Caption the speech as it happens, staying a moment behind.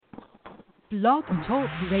Blog Talk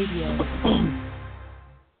Radio.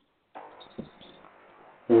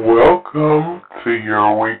 Welcome to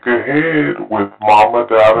your week ahead with Mama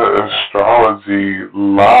Dada Astrology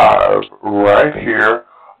live right here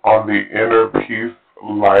on the Inner Peace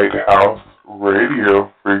Lighthouse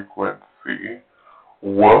radio frequency.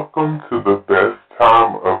 Welcome to the best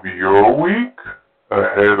time of your week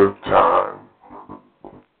ahead of time.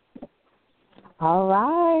 All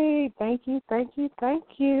right. Thank you.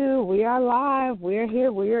 We are live. We're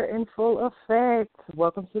here. We're in full effect.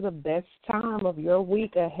 Welcome to the best time of your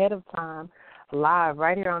week ahead of time, live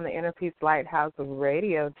right here on the Inner Peace Lighthouse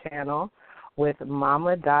radio channel with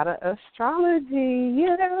Mama Dada Astrology.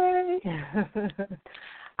 Yay!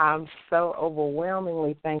 I'm so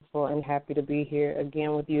overwhelmingly thankful and happy to be here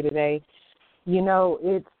again with you today. You know,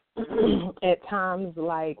 it's at times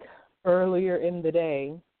like earlier in the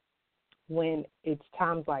day, when it's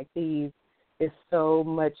times like these, it's so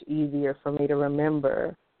much easier for me to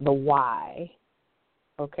remember the why,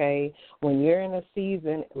 okay? When you're in a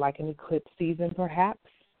season, like an eclipse season perhaps,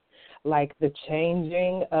 like the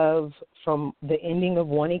changing of from the ending of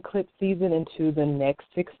one eclipse season into the next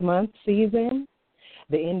 6-month season,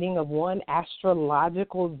 the ending of one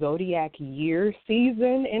astrological zodiac year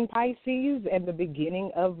season in Pisces, and the beginning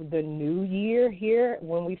of the new year here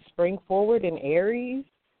when we spring forward in Aries,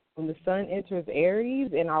 when the sun enters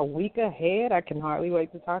Aries in our week ahead. I can hardly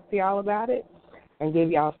wait to talk to y'all about it and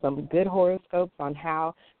give y'all some good horoscopes on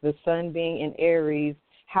how the sun being in Aries,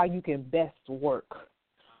 how you can best work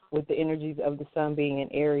with the energies of the sun being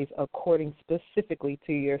in Aries according specifically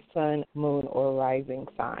to your sun, moon, or rising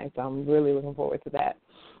sign. So I'm really looking forward to that.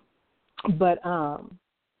 But,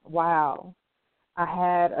 wow, I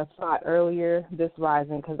had a thought earlier this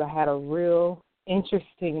rising because I had a real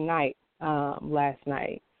interesting night last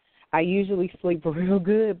night. I usually sleep real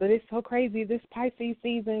good, but it's so crazy this Pisces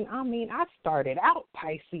season. I mean, I started out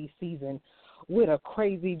Pisces season with a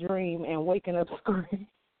crazy dream and waking up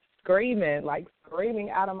screaming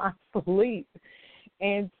out of my sleep.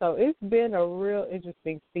 And so it's been a real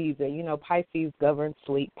interesting season. You know, Pisces governs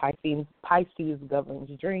sleep. Pisces governs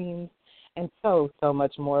dreams. And so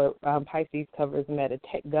much more. Pisces governs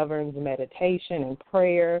meditation and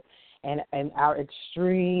prayer, and our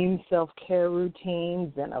extreme self-care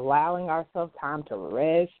routines and allowing ourselves time to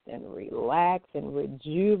rest and relax and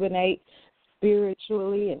rejuvenate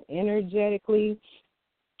spiritually and energetically.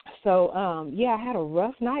 So, I had a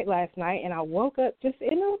rough night last night, and I woke up just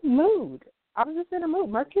in a mood. I was just in a mood.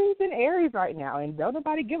 Mercury's in Aries right now, and don't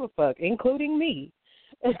nobody give a fuck, including me.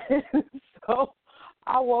 So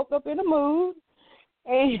I woke up in a mood.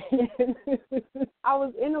 And I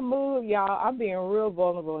was in a mood, y'all. I'm being real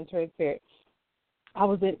vulnerable and transparent.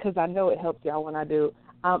 Because I know it helps y'all when I do.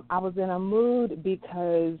 I was in a mood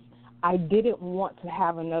because I didn't want to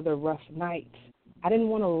have another rough night. I didn't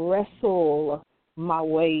want to wrestle my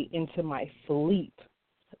way into my sleep.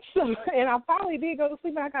 So, and I finally did go to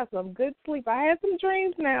sleep, and I got some good sleep. I had some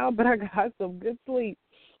dreams now, but I got some good sleep.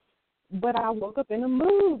 But I woke up in a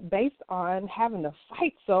mood based on having to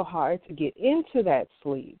fight so hard to get into that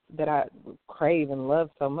sleep that I crave and love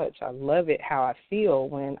so much. I love it how I feel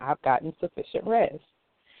when I've gotten sufficient rest.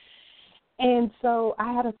 And so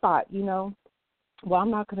I had a thought, I'm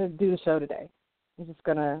not going to do the show today. I'm just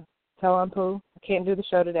going to tell Pooh I can't do the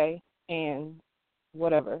show today and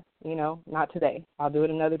whatever, not today. I'll do it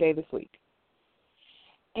another day this week.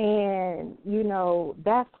 And,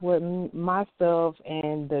 that's what myself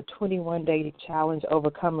and the 21-day challenge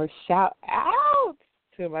overcomers shout out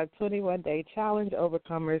to my 21-day challenge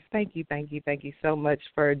overcomers. Thank you so much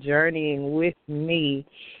for journeying with me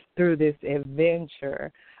through this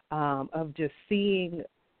adventure of just seeing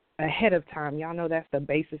ahead of time. Y'all know that's the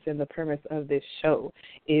basis and the premise of this show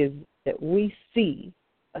is that we see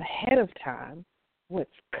ahead of time what's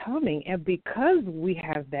coming, and because we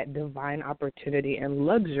have that divine opportunity and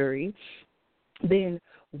luxury, then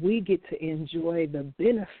we get to enjoy the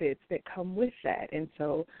benefits that come with that. And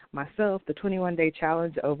so myself, the 21-day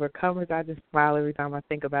challenge overcomers, I just smile every time I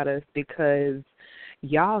think about us because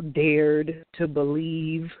y'all dared to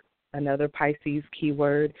believe, another Pisces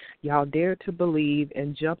keyword, y'all dared to believe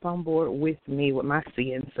and jump on board with me, with my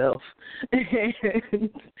seeing self.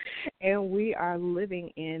 And we are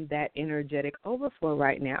living in that energetic overflow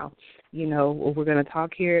right now. We're going to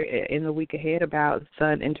talk here in the week ahead about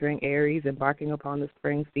Sun entering Aries, embarking upon the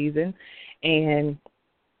spring season. And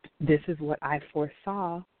this is what I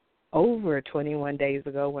foresaw over 21 days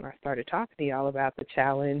ago when I started talking to y'all about the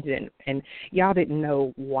challenge, and y'all didn't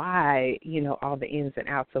know why, all the ins and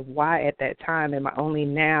outs of why at that time, and my only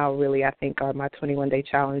now really I think are my 21-day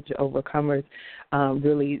challenge overcomers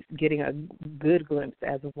really getting a good glimpse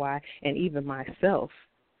as of why, and even myself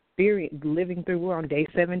living through, we're on day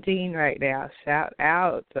 17 right now. Shout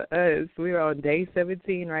out to us. We're on day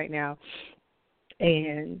 17 right now.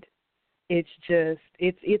 And it's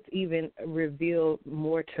even revealed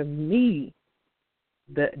more to me,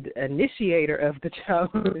 the initiator of the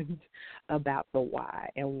challenge, about the why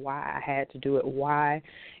and why I had to do it. Why,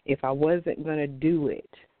 if I wasn't going to do it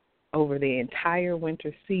over the entire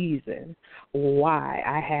winter season, why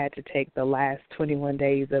I had to take the last 21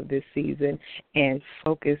 days of this season and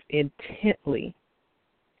focus intently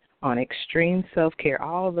on extreme self-care,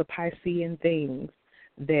 all the Piscean things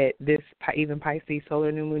that this even Pisces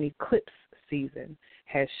solar new moon eclipse season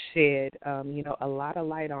has shed, a lot of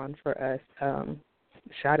light on for us.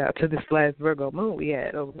 Shout out to this last Virgo moon we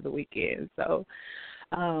had over the weekend. So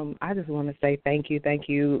I just want to say thank you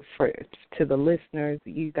to the listeners.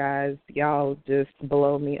 You guys, y'all just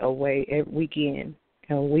blow me away every weekend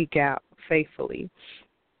and week out faithfully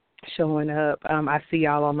showing up. I see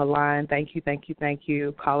y'all on the line. Thank you.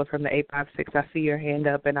 Caller from the 856. I see your hand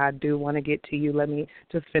up, and I do want to get to you. Let me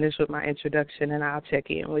just finish with my introduction, and I'll check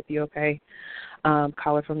in with you, okay?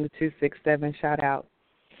 Caller from the 267, shout out.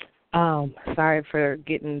 Sorry for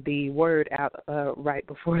getting the word out right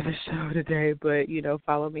before the show today, but,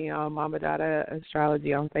 follow me on Mama Dada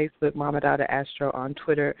Astrology on Facebook, Mama Dada Astro on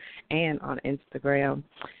Twitter and on Instagram.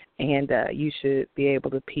 And you should be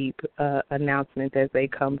able to peep announcements as they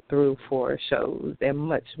come through for shows and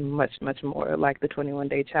much, much, much more, like the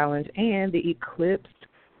 21-day challenge and the Eclipse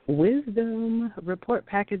Wisdom report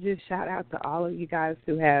packages. Shout out to all of you guys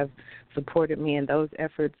who have supported me in those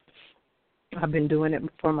efforts. I've been doing it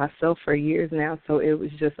for myself for years now, so it was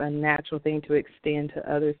just a natural thing to extend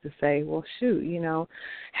to others to say, well, shoot,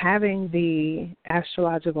 having the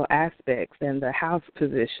astrological aspects and the house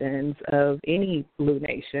positions of any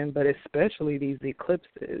lunation, but especially these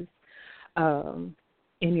eclipses,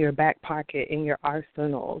 in your back pocket, in your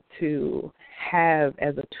arsenal to have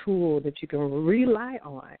as a tool that you can rely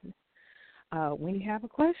on. When you have a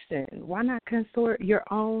question, why not consort your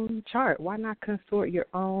own chart? Why not consort your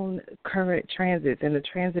own current transits and the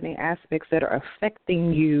transiting aspects that are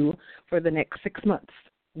affecting you for the next 6 months?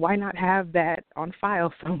 Why not have that on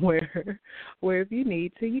file somewhere where if you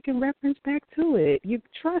need to, you can reference back to it? You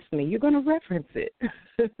trust me, you're going to reference it.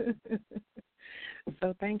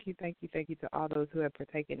 So thank you to all those who have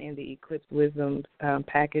partaken in the Eclipse Wisdom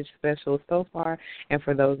package special so far. And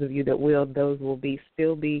for those of you that will, those will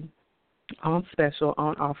still be on special,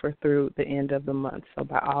 on offer through the end of the month. So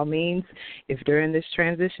by all means, if during this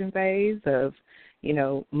transition phase of,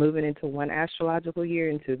 moving into one astrological year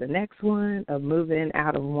into the next one, of moving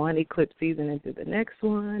out of one eclipse season into the next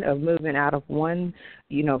one, of moving out of one,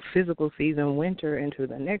 physical season, winter, into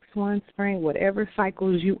the next one, spring, whatever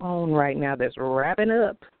cycles you own right now that's wrapping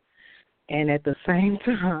up, and at the same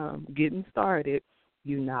time getting started,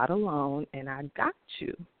 you're not alone, and I got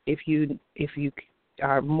you. If you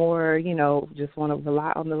are more, just want to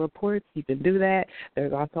rely on the reports, you can do that.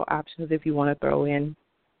 There's also options if you want to throw in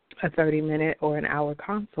a 30-minute or an hour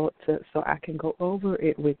consult so I can go over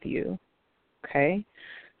it with you, okay?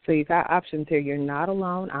 So you got options here. You're not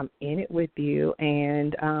alone. I'm in it with you,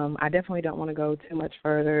 and I definitely don't want to go too much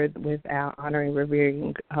further without honoring,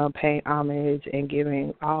 revering, paying homage, and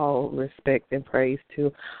giving all respect and praise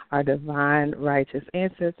to our divine, righteous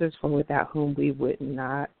ancestors, for without whom we would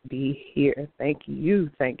not be here. Thank you.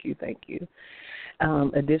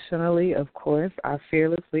 Additionally, of course, our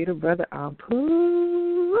fearless leader, Brother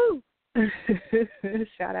Ampu.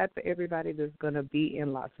 Shout out to everybody that's going to be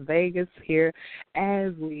in Las Vegas here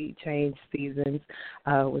as we change seasons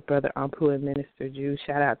with Brother Ampu and Minister Jew.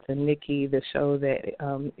 Shout out to Nikki. The show that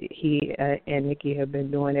he and Nikki have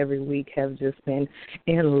been doing every week have just been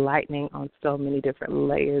enlightening on so many different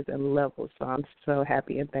layers and levels. So I'm so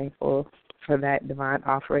happy and thankful for that divine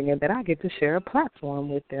offering and that I get to share a platform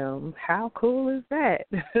with them. How cool is that?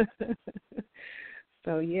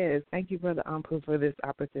 So, yes, thank you, Brother Ampu, for this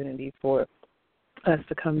opportunity for us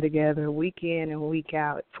to come together week in and week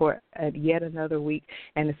out for yet another week,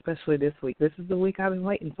 and especially this week. This is the week I've been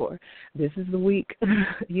waiting for. This is the week,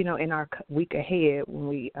 in our week ahead when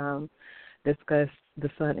we discuss the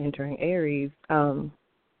sun entering Aries.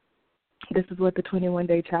 This is what the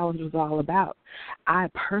 21-day challenge was all about. I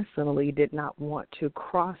personally did not want to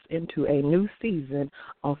cross into a new season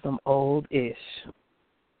on some old-ish.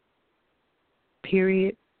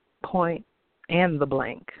 Period, point, and the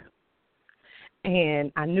blank.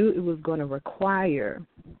 And I knew it was going to require,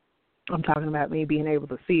 I'm talking about me being able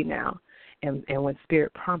to see now, and when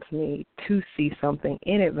Spirit prompts me to see something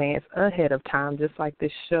in advance ahead of time, just like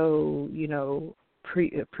this show,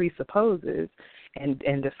 presupposes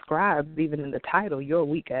and describes, even in the title, your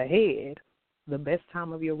week ahead, the best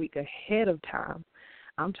time of your week ahead of time.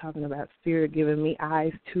 I'm talking about Spirit giving me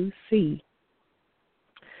eyes to see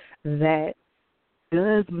that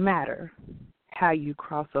does matter how you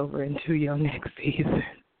cross over into your next season.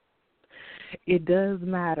 It does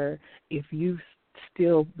matter if you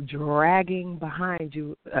still dragging behind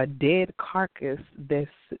you a dead carcass that's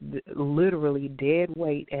literally dead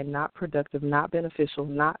weight and not productive, not beneficial,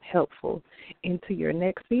 not helpful into your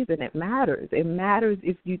next season. It matters. It matters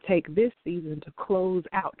if you take this season to close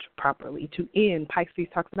out properly, to end. Pisces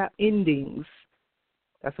talks about endings.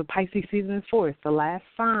 That's what Pisces season is for. It's the last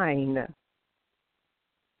sign.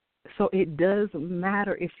 So it does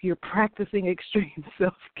matter if you're practicing extreme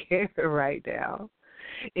self-care right now.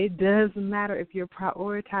 It does matter if you're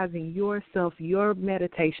prioritizing yourself, your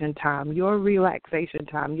meditation time, your relaxation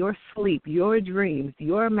time, your sleep, your dreams,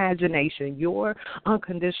 your imagination, your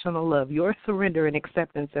unconditional love, your surrender and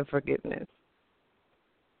acceptance and forgiveness.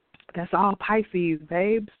 That's all Pisces,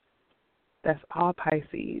 babes. That's all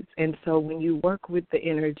Pisces. And so when you work with the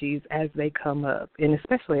energies as they come up, and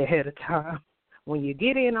especially ahead of time, when you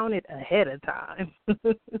get in on it ahead of time,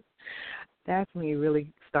 that's when you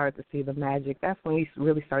really start to see the magic. That's when you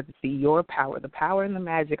really start to see your power. The power and the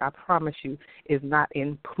magic, I promise you, is not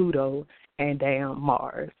in Pluto and damn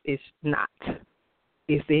Mars. It's not.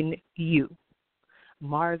 It's in you.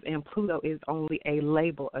 Mars and Pluto is only a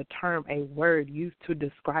label, a term, a word used to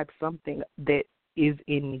describe something that is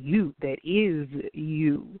in you, that is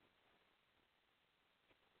you.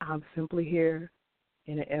 I'm simply here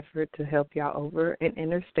in an effort to help y'all over and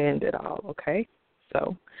understand it all, okay?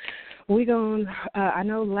 So we're going to, I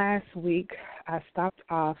know last week I stopped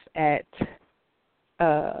off at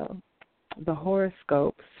the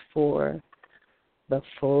horoscopes for the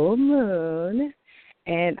full moon,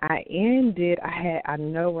 and I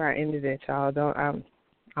know where I ended it, y'all.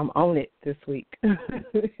 I'm on it this week.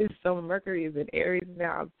 So Mercury is in Aries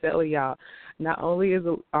now. I'm telling y'all, not only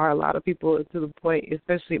are a lot of people to the point,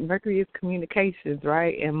 especially Mercury is communications,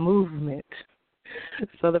 right, and movement.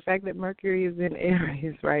 So the fact that Mercury is in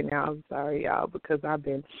Aries right now, I'm sorry, y'all, because I'm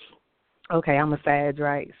a Sag,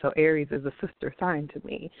 right? So Aries is a sister sign to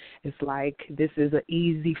me. It's like this is an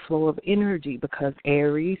easy flow of energy because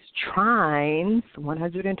Aries trines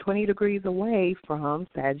 120 degrees away from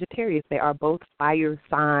Sagittarius. They are both fire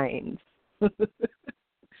signs.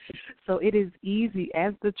 So it is easy,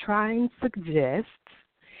 as the trine suggests,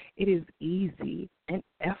 it is easy and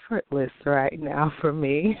effortless right now for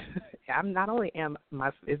me. I'm not only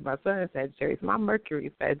is my sun Sagittarius, my Mercury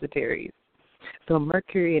is Sagittarius. So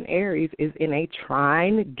Mercury in Aries is in a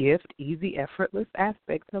trine, gift, easy, effortless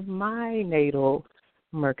aspect of my natal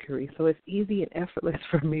Mercury. So it's easy and effortless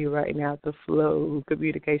for me right now to flow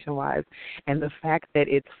communication-wise. And the fact that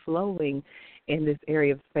it's flowing in this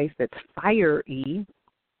area of space that's fiery,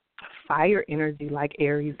 fire energy like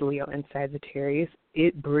Aries, Leo, and Sagittarius,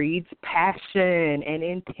 it breeds passion and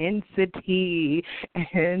intensity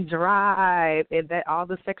and drive, and that all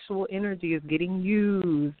the sexual energy is getting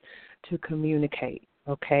used to communicate,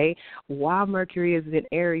 okay? While Mercury is in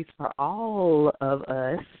Aries for all of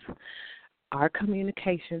us, our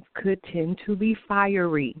communications could tend to be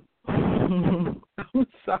fiery. I'm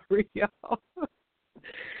sorry, y'all.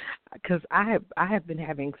 Because I have been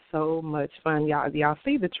having so much fun. Y'all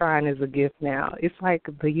see the trine as a gift now. It's like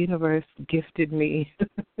the universe gifted me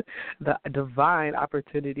the divine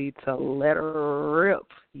opportunity to let her rip.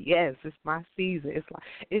 Yes, it's my season.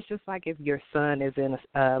 It's just like if your sun is in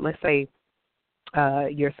let's say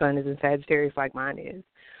your sun is in Sagittarius like mine is.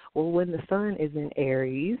 Well, when the sun is in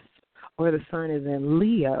Aries or the sun is in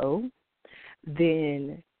Leo,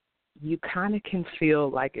 then you kind of can feel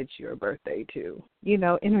like it's your birthday too,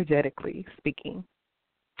 energetically speaking.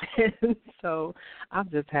 And so I'm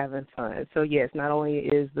just having fun. So, yes, not only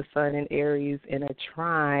is the sun in Aries in a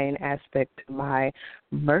trine aspect to my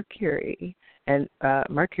Mercury, and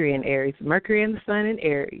Mercury in Aries, Mercury and the sun in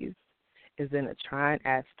Aries is in a trine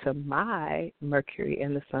as to my Mercury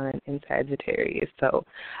and the sun in Sagittarius. So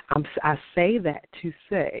I say that to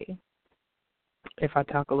say, if I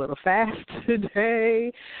talk a little fast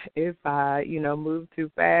today, if I, move too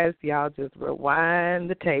fast, y'all just rewind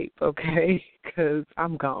the tape, okay? Because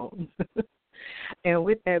I'm gone. And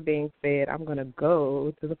with that being said, I'm going to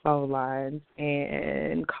go to the phone lines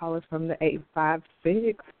and call it from the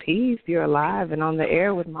 856. Peace, you're alive and on the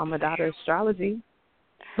air with Mama Dada Astrology.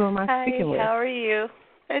 Who am I speaking with? Hi, how are you?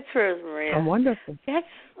 It's Rosemary. I'm wonderful. You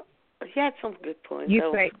had some good points. You I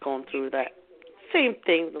was say going through that same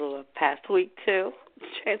thing the past week too.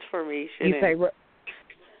 Transformation. you say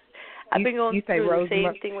I've been going through the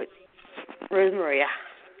same thing with Rosemary.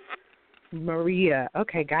 Maria.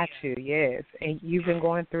 Okay, got you. Yes, and you've been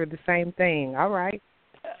going through the same thing. All right.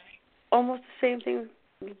 Almost the same thing,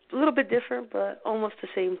 a little bit different, but almost the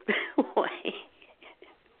same way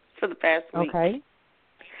for the past week. Okay.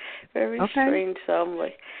 Very strange. So I'm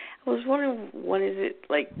like, I was wondering when is it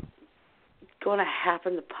like going to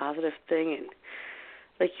happen, the positive thing, and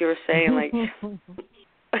like you were saying, like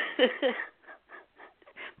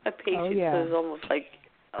my patience is almost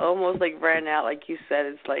like ran out. Like you said,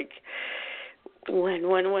 it's like when.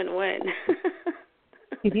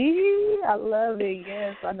 I love it.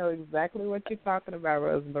 Yes, I know exactly what you're talking about,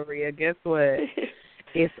 Rosemaria. Guess what?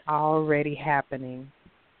 It's already happening.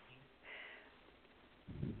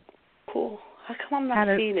 Cool. How come I'm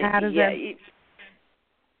not seeing it yet? That... It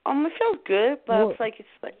feels good, but it's like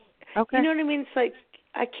okay. You know what I mean? It's like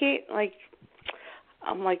I can't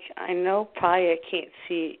I'm like I know probably I can't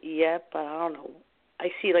see it yet, but I don't know. I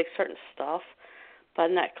see like certain stuff, but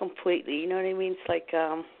not completely. You know what I mean? It's like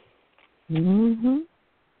Mhm.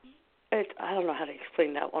 I don't know how to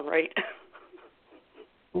explain that one right.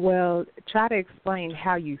 Well, try to explain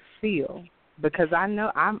how you feel, because I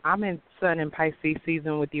know I'm in Sun and Pisces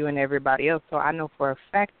season with you and everybody else, so I know for a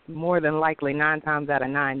fact more than likely 9 times out of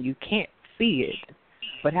 9 you can't see it.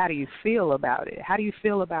 But how do you feel about it? How do you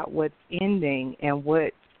feel about what's ending and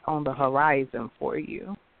what's on the horizon for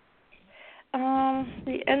you?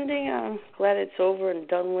 The ending, I'm glad it's over and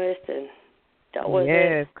done with and dealt with it.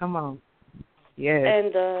 Yes, come on. Yes.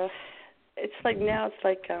 And it's like now it's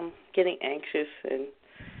like I'm getting anxious and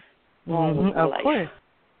wrong with my of life. Course.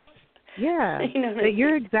 Yeah. You know what I mean?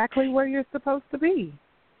 You're exactly where you're supposed to be.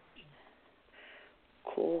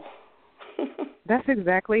 Cool. That's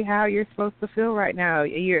exactly how you're supposed to feel right now.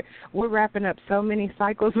 We're wrapping up so many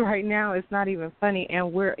cycles right now, it's not even funny,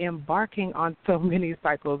 and we're embarking on so many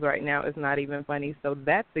cycles right now, it's not even funny. So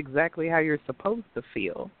that's exactly how you're supposed to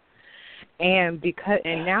feel. And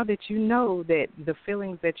now that you know that the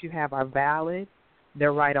feelings that you have are valid,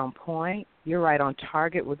 they're right on point, you're right on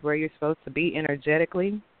target with where you're supposed to be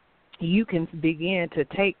energetically, you can begin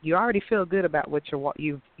to you already feel good about what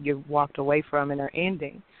you've walked away from and are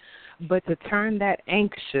ending. But to turn that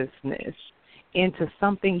anxiousness into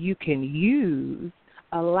something you can use,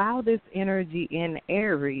 allow this energy in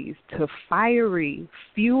Aries to fiery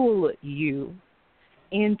fuel you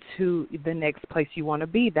into the next place you want to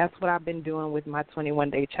be. That's what I've been doing with my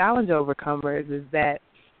 21-day challenge overcomers, is that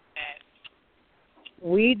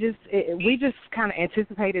we just kind of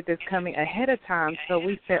anticipated this coming ahead of time. So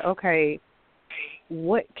we said, okay,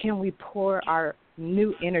 what can we pour our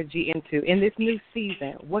new energy into in this new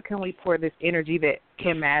season? What can we pour this energy that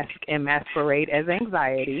can mask and masquerade as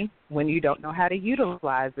anxiety when you don't know how to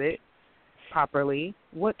utilize it properly?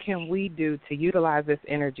 What can we do to utilize this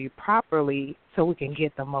energy properly so we can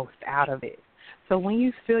get the most out of it? So when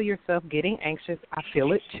you feel yourself getting anxious, I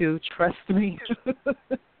feel it too, trust me.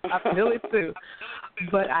 I feel it too.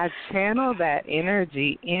 But I channel that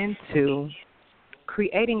energy into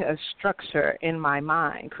creating a structure in my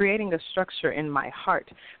mind, creating a structure in my heart,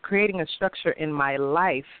 creating a structure in my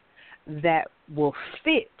life that will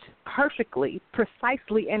fit perfectly,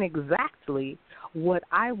 precisely, and exactly what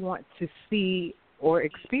I want to see or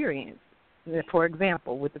experience. For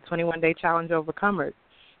example, with the 21-day challenge overcomers,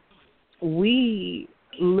 we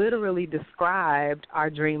literally described our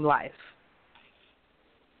dream life.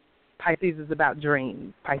 Pisces is about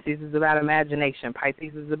dreams. Pisces is about imagination.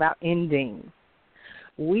 Pisces is about endings.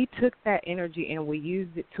 We took that energy and we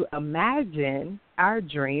used it to imagine our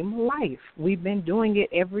dream life. We've been doing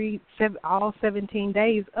it all 17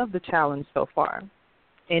 days of the challenge so far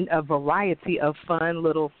in a variety of fun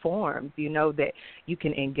little forms, that you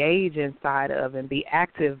can engage inside of and be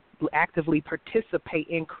actively participate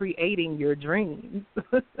in creating your dreams.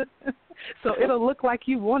 So it'll look like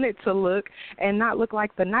you want it to look and not look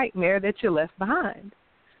like the nightmare that you left behind.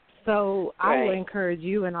 So right. I will encourage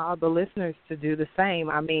you and all the listeners to do the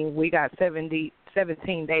same. I mean, we got 17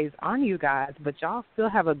 days on you guys, but y'all still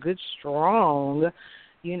have a good, strong,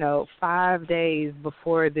 5 days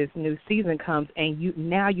before this new season comes, and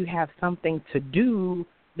now you have something to do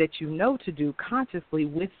that you know to do consciously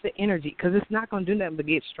with the energy, because it's not going to do nothing but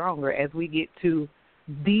get stronger as we get to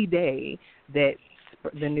the day that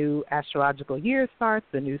the new astrological year starts,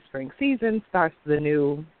 the new spring season starts, the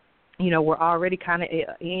new, we're already kind of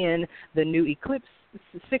in the new eclipse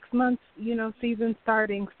 6 months, season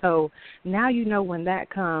starting. So now when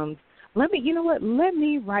that comes, You know what? Let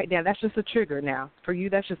me write down. That's just a trigger now. For you,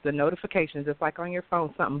 that's just a notification, just like on your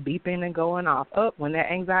phone, something beeping and going off. When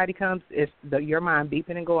that anxiety comes, it's your mind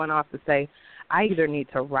beeping and going off to say, I either need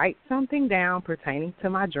to write something down pertaining to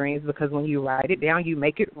my dreams, because when you write it down, you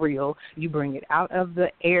make it real. You bring it out of the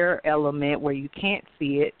air element where you can't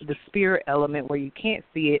see it, the spirit element where you can't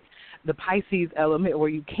see it, the Pisces element where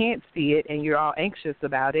you can't see it and you're all anxious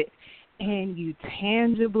about it, and you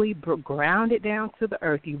tangibly ground it down to the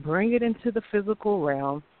earth. You bring it into the physical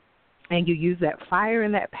realm, and you use that fire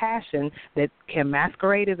and that passion that can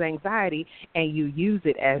masquerade as anxiety, and you use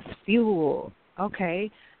it as fuel. Okay,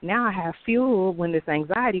 now I have fuel when this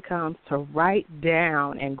anxiety comes to write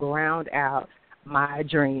down and ground out my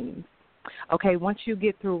dreams. Okay, once you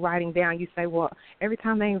get through writing down, you say, well, every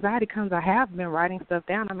time the anxiety comes, I have been writing stuff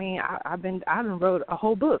down. I mean, I've wrote a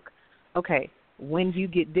whole book. Okay, when you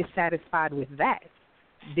get dissatisfied with that,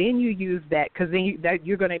 then you use that, because then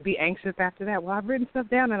you're going to be anxious after that. Well, I've written stuff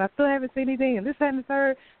down and I still haven't seen anything, and this, that, and the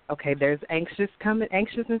third. Okay, there's anxiousness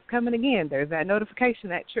coming again. There's that notification,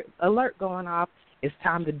 that alert going off. It's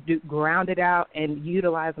time to ground it out and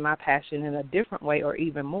utilize my passion in a different way, or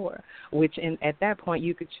even more, which at that point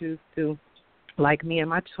you could choose to, like me and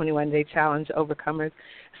my 21-day challenge overcomers,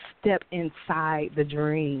 step inside the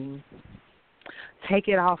dream. Take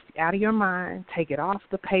it out of your mind, take it off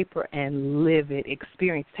the paper, and live it,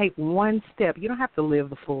 experience. Take one step. You don't have to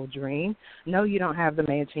live the full dream. No, you don't have the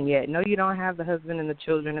mansion yet. No, you don't have the husband and the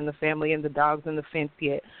children and the family and the dogs and the fence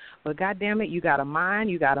yet. But goddamn it, you got a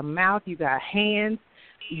mind, you got a mouth, you got hands.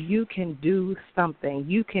 You can do something.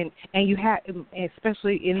 You can, and you have,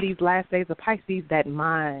 especially in these last days of Pisces, that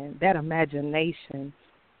mind, that imagination.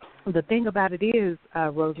 The thing about it is,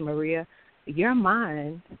 Rosa Maria, your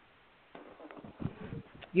mind,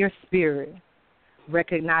 your spirit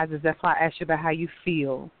recognizes. That's why I asked you about how you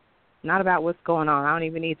feel, not about what's going on. I don't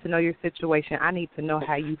even need to know your situation. I need to know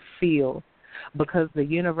how you feel, because the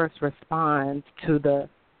universe responds to the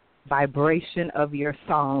vibration of your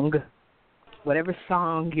song, whatever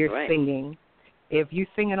song you're singing. If you're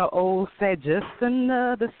singing an old sad, just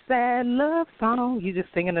another sad love song, you're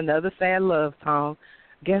just singing another sad love song.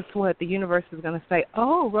 Guess what? The universe is going to say,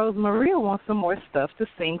 oh, Rosa Maria wants some more stuff to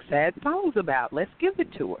sing sad songs about. Let's give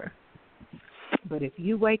it to her. But if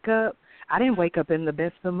you wake up, I didn't wake up in the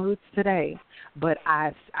best of moods today, but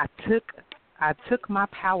I took my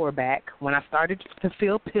power back when I started to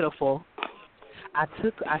feel pitiful. I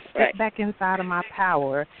stepped back inside of my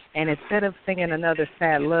power, and instead of singing another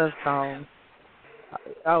sad love song,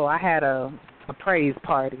 I had a praise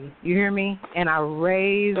party. You hear me? And I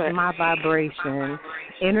raised my vibration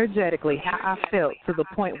energetically, how I felt, to the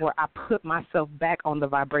point where I put myself back on the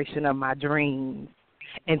vibration of my dreams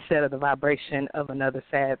instead of the vibration of another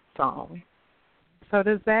sad song. So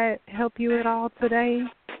does that help you at all today?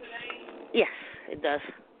 Yes, it does.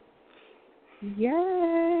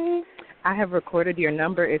 Yay. I have recorded your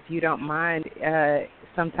number, if you don't mind,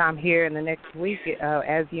 sometime here in the next week.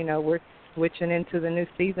 As you know, we're switching into the new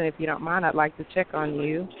season. If you don't mind, I'd like to check on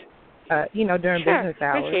you, during business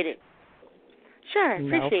hours. Appreciate it. Sure,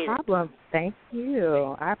 appreciate it. No problem. Thank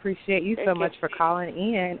you. I appreciate you so much for calling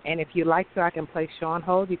in. And if you'd like to, I can place you on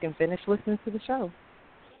hold. You can finish listening to the show.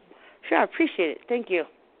 Sure, I appreciate it. Thank you.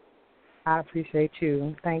 I appreciate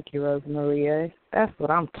you. Thank you, Rosa Maria. That's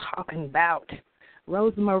what I'm talking about.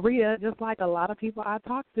 Rosa Maria, just like a lot of people I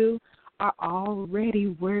talk to, are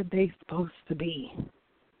already where they're supposed to be.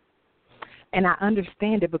 And I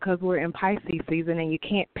understand it, because we're in Pisces season and you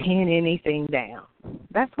can't pin anything down.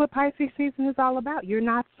 That's what Pisces season is all about. You're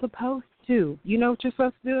not supposed to. You know what you're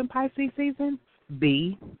supposed to do in Pisces season?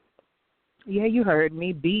 Be. Yeah, you heard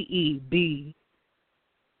me. B-E, be.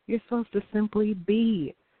 You're supposed to simply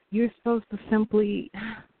be. You're supposed to simply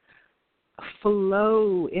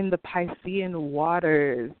flow in the Piscean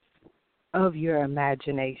waters of your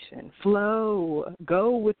imagination. Flow.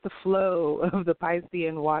 Go with the flow of the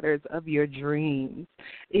Piscean waters of your dreams.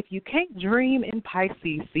 If you can't dream in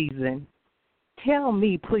Pisces season, tell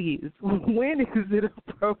me, please, when is it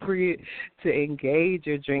appropriate to engage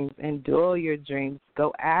your dreams, endure your dreams,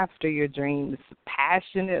 go after your dreams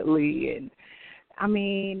passionately? And I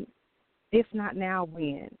mean, if not now,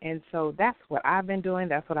 when? And so that's what I've been doing.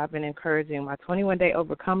 That's what I've been encouraging my 21-day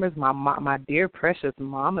overcomers, my dear, precious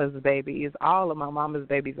mama's babies. All of my mama's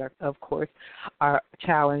babies, are, of course, are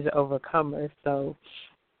challenge overcomers. So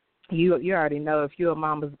you already know, if you're a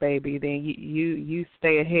mama's baby, then you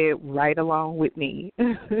stay ahead right along with me.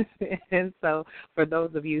 And so for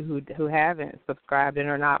those of you who haven't subscribed and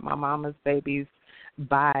are not my mama's babies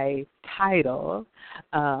by title,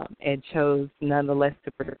 and chose nonetheless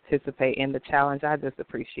to participate in the challenge, I just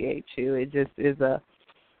appreciate you. It just is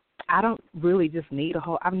I don't really just need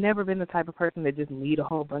I've never been the type of person that just need a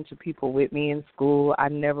whole bunch of people with me in school. I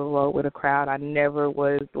never rode with a crowd. I never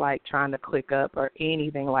was like trying to click up or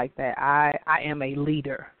anything like that. I am a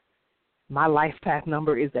leader. My life path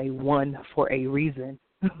number is a 1 for a reason.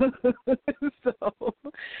 So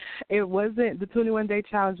it wasn't, the 21-day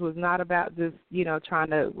challenge was not about just,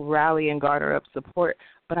 trying to rally and garner up support,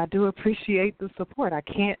 but I do appreciate the support. I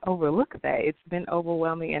can't overlook that. It's been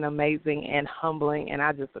overwhelming and amazing and humbling, and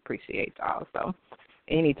I just appreciate y'all. So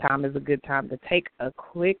anytime is a good time to take a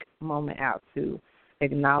quick moment out to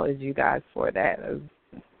acknowledge you guys for that.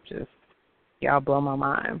 It's just, y'all blow my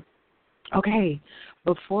mind. Okay,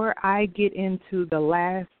 before I get into the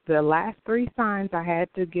last 3 signs, I had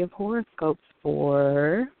to give horoscopes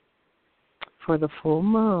for the full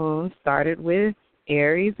moon. Started with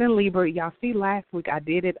Aries and Libra. Y'all see, last week I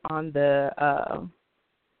did it on the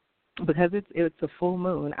because it's a full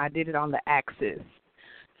moon. I did it on the axis.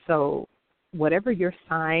 So whatever your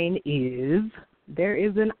sign is, there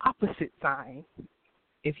is an opposite sign.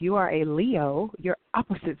 If you are a Leo, your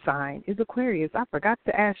opposite sign is Aquarius. I forgot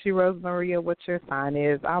to ask you, Rose Maria, what your sign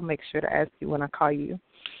is. I'll make sure to ask you when I call you.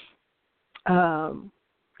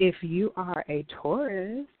 If you are a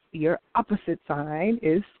Taurus, your opposite sign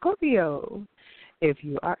is Scorpio. If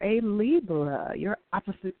you are a Libra, your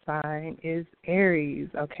opposite sign is Aries,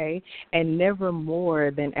 okay? And never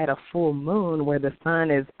more than at a full moon where the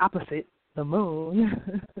sun is opposite the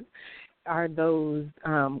moon are those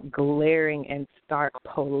glaring and stark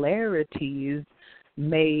polarities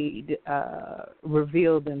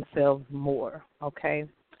reveal themselves more, okay?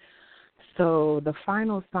 So the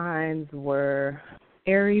final signs were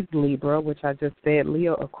Aries, Libra, which I just said,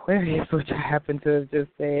 Leo, Aquarius, which I happen to have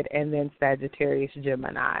just said, and then Sagittarius,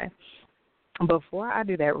 Gemini. Right before I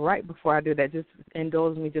do that, just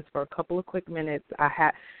indulge me just for a couple of quick minutes.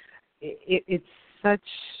 It's such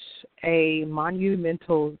a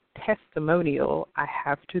monumental testimonial. I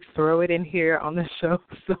have to throw it in here on the show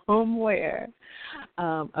somewhere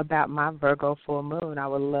about my Virgo full moon. I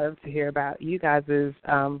would love to hear about you guys'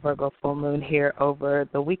 Virgo full moon here over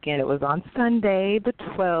the weekend. It was on Sunday, the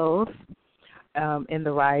 12th, in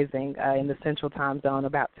the rising, in the Central Time Zone,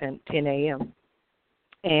 about 10 a.m.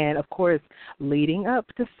 And, of course, leading up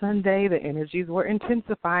to Sunday, the energies were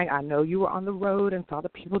intensifying. I know you were on the road and saw the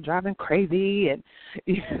people driving crazy, and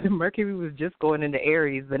Mercury was just going into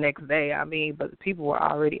Aries the next day. But people were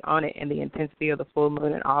already on it, and the intensity of the full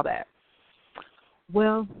moon and all that.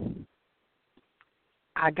 Well,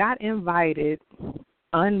 I got invited,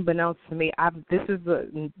 unbeknownst to me. This is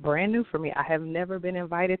brand new for me. I have never been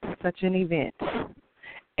invited to such an event.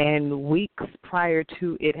 And weeks prior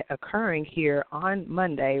to it occurring here on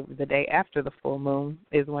Monday, the day after the full moon,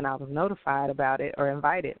 is when I was notified about it or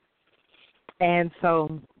invited. And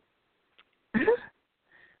so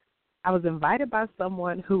I was invited by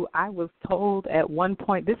someone who I was told at one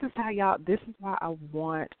point, this is why I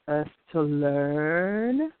want us to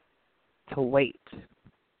learn to wait,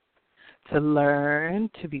 to learn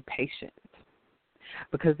to be patient.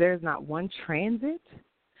 Because there's not one transit,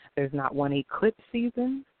 there's not one eclipse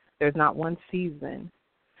season, there's not one season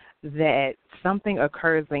that something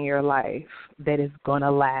occurs in your life that is going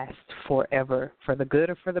to last forever, for the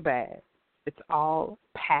good or for the bad. It's all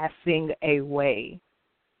passing away.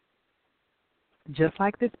 Just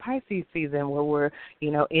like this Pisces season where we're,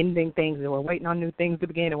 ending things and we're waiting on new things to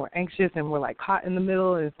begin and we're anxious and we're like caught in the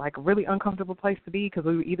middle and it's like a really uncomfortable place to be because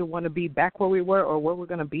we either want to be back where we were or where we're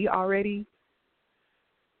going to be already.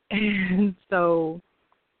 And so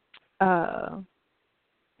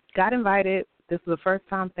got invited. This was a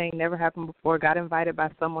first-time thing, never happened before. Got invited by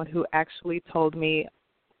someone who actually told me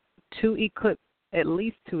at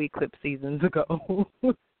least two eclipse seasons ago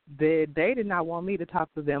that they did not want me to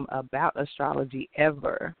talk to them about astrology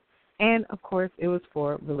ever. And, of course, it was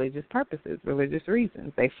for religious purposes, religious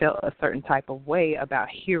reasons. They felt a certain type of way about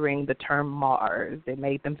hearing the term Mars. It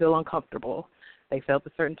made them feel uncomfortable. They felt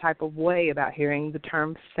a certain type of way about hearing the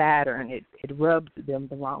term Saturn. It rubbed them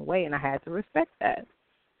the wrong way, and I had to respect that.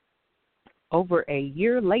 Over a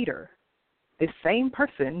year later, this same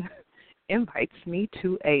person invites me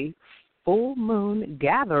to a full moon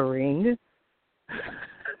gathering.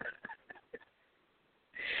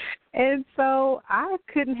 And so I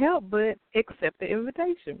couldn't help but accept the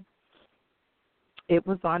invitation. It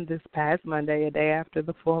was on this past Monday, a day after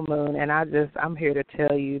the full moon, and I'm here to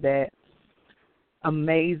tell you that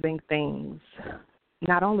amazing things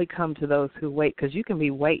not only come to those who wait, because you can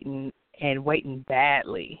be waiting and waiting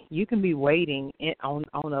badly. You can be waiting on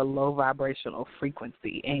a low vibrational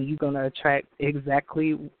frequency, and you're going to attract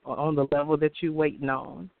exactly on the level that you're waiting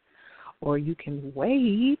on. Or you can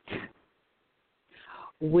wait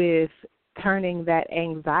with turning that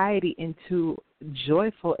anxiety into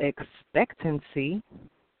joyful expectancy,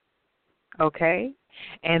 okay,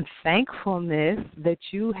 and thankfulness that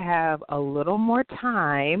you have a little more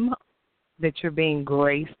time that you're being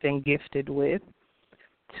graced and gifted with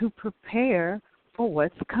to prepare for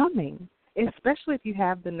what's coming, especially if you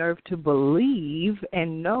have the nerve to believe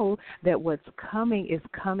and know that what's coming is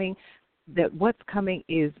coming, that what's coming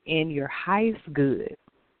is in your highest good.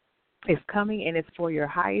 It's coming and it's for your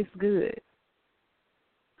highest good.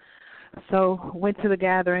 So went to the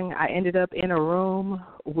gathering. I ended up in a room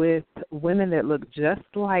with women that looked just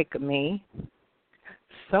like me.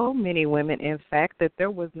 So many women, in fact, that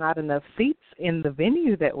there was not enough seats in the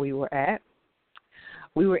venue that we were at.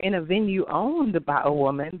 We were in a venue owned by a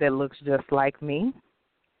woman that looks just like me,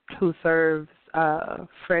 who serves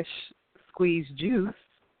fresh squeezed juice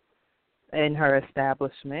in her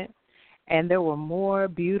establishment. And there were more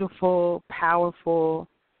beautiful, powerful,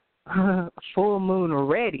 full moon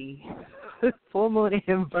ready, full moon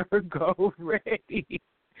in Virgo ready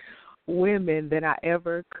women than I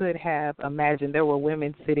ever could have imagined. There were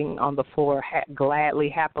women sitting on the floor, gladly,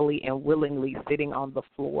 happily, and willingly sitting on the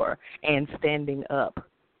floor and standing up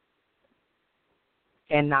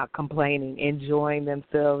and not complaining, enjoying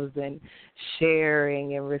themselves and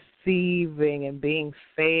sharing and receiving and being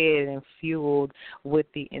fed and fueled with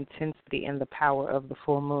the intensity and the power of the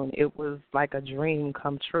full moon. It was like a dream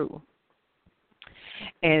come true.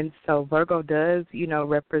 And so Virgo does,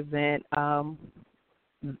 represent,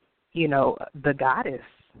 the goddess,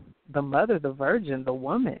 the mother, the virgin, the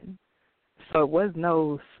woman. So it was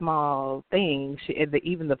no small thing.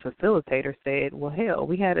 Even the facilitator said, well, hell,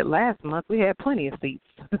 we had it last month. We had plenty of seats.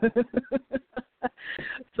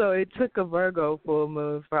 So it took a Virgo full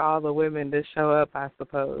moon for all the women to show up, I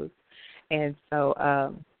suppose. And so,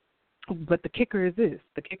 but the kicker is this.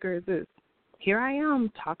 Here I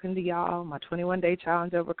am talking to y'all, my 21-day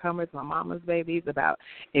challenge overcomers, my mama's babies, about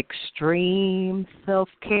extreme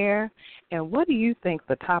self-care. And what do you think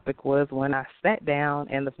the topic was when I sat down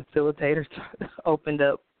and the facilitator opened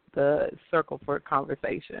up the circle for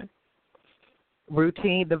conversation?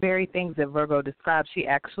 Routine, the very things that Virgo described. She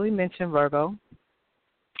actually mentioned Virgo,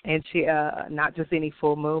 and she not just any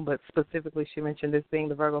full moon, but specifically she mentioned this being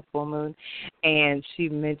the Virgo full moon, and she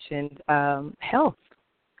mentioned health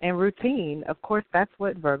and routine. Of course, that's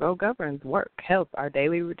what Virgo governs: work, health, our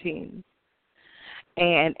daily routines.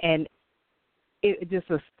 And it just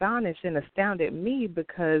astonished and astounded me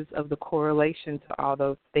because of the correlation to all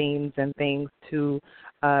those themes and things to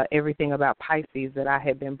everything about Pisces that I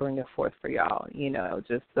had been bringing forth for y'all.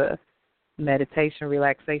 Just the meditation,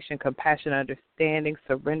 relaxation, compassion, understanding,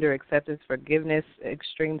 surrender, acceptance, forgiveness,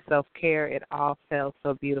 extreme self-care. It all fell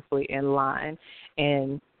so beautifully in line.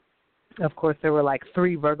 And of course, there were like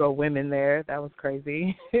 3 Virgo women there. That was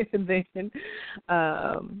crazy. And then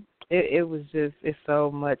it was just, it's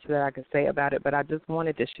so much that I could say about it. But I just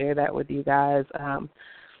wanted to share that with you guys.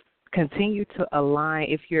 Continue to align.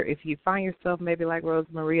 If you find yourself maybe like Rose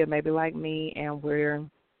Maria, maybe like me, and we're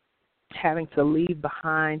having to leave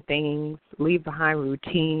behind things, leave behind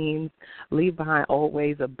routines, leave behind old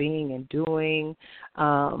ways of being and doing,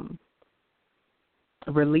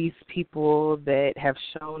 release people that have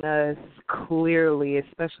shown us clearly,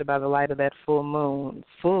 especially by the light of that full moon,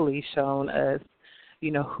 fully shown us,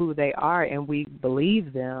 who they are, and we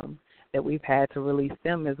believe them, that we've had to release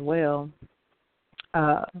them as well.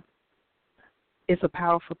 It's a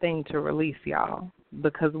powerful thing to release, y'all,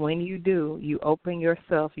 because when you do, you open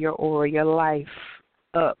yourself, your aura, your life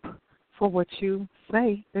up for what you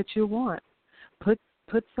say that you want.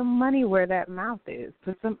 Put some money where that mouth is.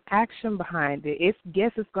 Put some action behind it.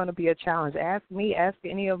 Yes, it's going to be a challenge. Ask me, ask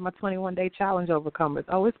any of my 21-day challenge overcomers.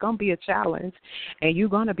 Oh, it's going to be a challenge, and you're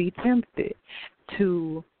going to be tempted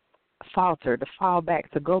to falter, to fall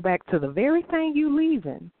back, to go back to the very thing you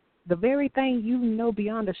leaving, the very thing you know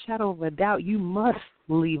beyond a shadow of a doubt you must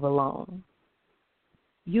leave alone.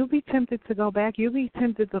 You'll be tempted to go back. You'll be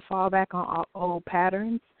tempted to fall back on old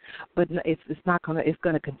patterns. But it's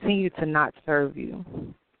going to continue to not serve you.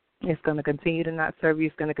 It's going to continue to not serve you.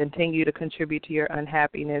 It's going to continue to contribute to your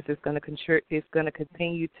unhappiness. It's going to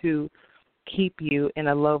continue to keep you in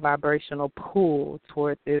a low vibrational pull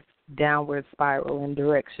toward this downward spiral and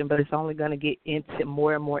direction. But it's only going to get into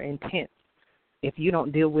more and more intense if you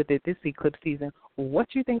don't deal with it this eclipse season. What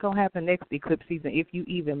you think going to happen next eclipse season, if you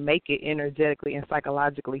even make it energetically and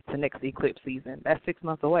psychologically to next eclipse season? That's 6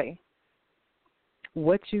 months away.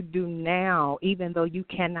 What you do now, even though you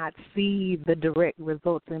cannot see the direct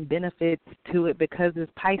results and benefits to it, because it's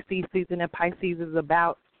Pisces season, and Pisces is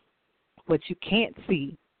about what you can't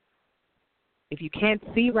see. If you can't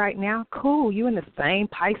see right now, cool, you in the same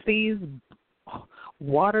Pisces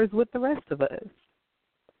waters with the rest of us.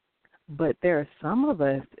 But there are some of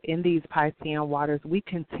us in these Piscean waters, we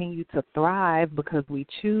continue to thrive because we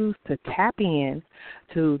choose to tap in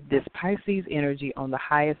to this Pisces energy on the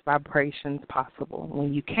highest vibrations possible.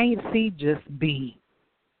 When you can't see, just be.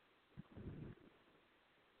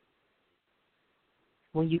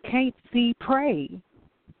 When you can't see, pray.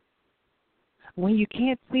 When you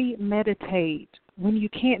can't see, meditate. When you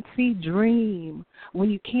can't see, dream. When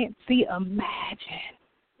you can't see, imagine.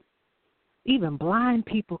 Even blind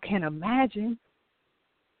people can imagine.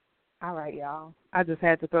 All right, y'all. I just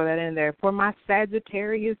had to throw that in there. For my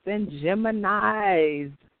Sagittarius and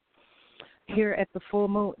Geminis here at the full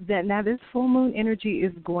moon. Now, this full moon energy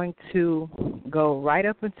is going to go right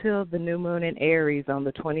up until the new moon in Aries on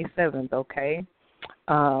the 27th, okay?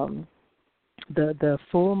 The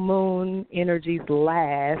full moon energies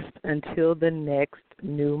last until the next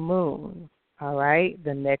new moon. All right,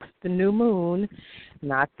 the next new moon,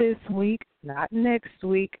 not this week, not next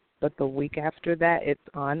week, but the week after that. It's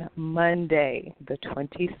on Monday, the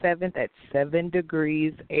 27th at 7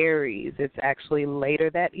 degrees Aries. It's actually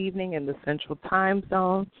later that evening in the Central Time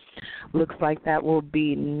Zone. Looks like that will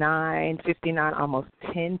be 9:59, almost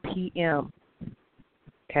 10 p.m.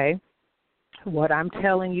 Okay. What I'm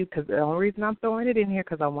telling you, because the only reason I'm throwing it in here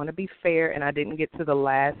because I want to be fair, and I didn't get to the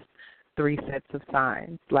last 3 sets of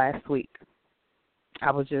signs last week.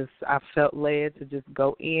 I felt led to just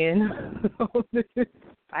go in on this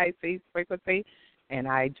Pisces frequency, and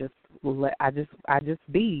I just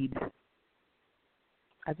bead.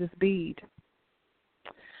 I just bead.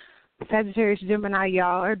 Sagittarius, Gemini,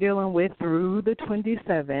 y'all are dealing with through the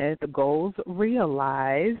 27th goals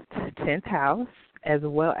realized, 10th house, as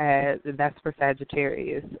well as, that's for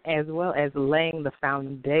Sagittarius, as well as laying the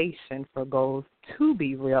foundation for goals to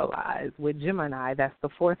be realized. With Gemini, that's the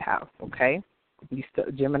 4th house, okay?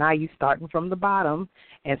 Gemini, you starting from the bottom,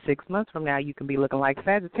 and 6 months from now you can be looking like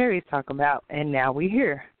Sagittarius talking about, and now we're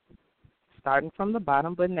here. Starting from the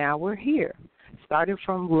bottom, but now we're here. Started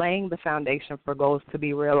from laying the foundation for goals to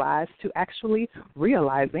be realized to actually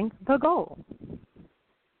realizing the goal.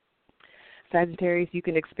 Sagittarius, you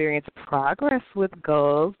can experience progress with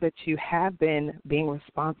goals that you have been being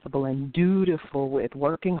responsible and dutiful with,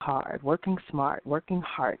 working hard, working smart, working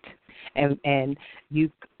hard, and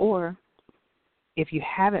you, or if you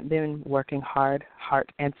haven't been working hard,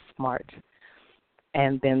 heart, and smart,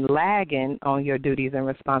 and been lagging on your duties and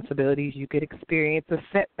responsibilities, you could experience a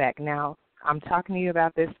setback. Now, I'm talking to you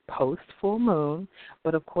about this post-full moon,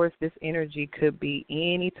 but, of course, this energy could be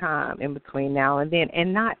any time in between now and then,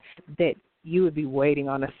 and not that you would be waiting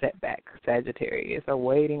on a setback, Sagittarius, or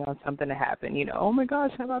waiting on something to happen. You know, oh, my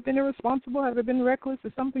gosh, have I been irresponsible? Have I been reckless?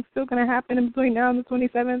 Is something still going to happen in between now and the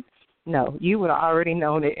 27th? No, you would have already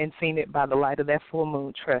known it and seen it by the light of that full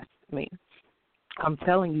moon, trust me. I'm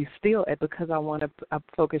telling you still, because I want to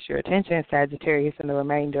focus your attention, Sagittarius, and the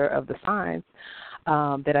remainder of the signs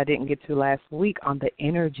that I didn't get to last week, on the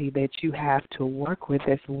energy that you have to work with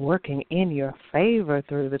that's working in your favor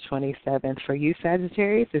through the 27th. For you,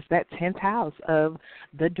 Sagittarius, it's that 10th house of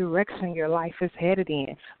the direction your life is headed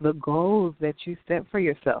in, the goals that you set for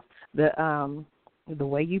yourself, the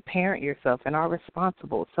way you parent yourself and are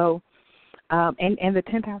responsible. So, and the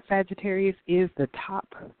 10th house Sagittarius is the top,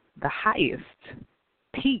 the highest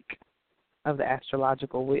peak of the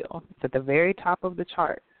astrological wheel. It's at the very top of the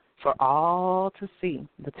chart for all to see.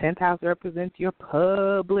 The 10th house represents your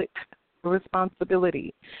public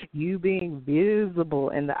responsibility, you being visible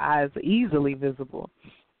in the eyes, easily visible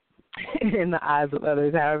in the eyes of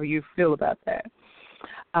others, however you feel about that.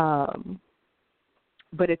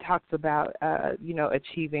 But it talks about,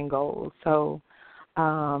 achieving goals. So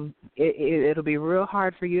it'll be real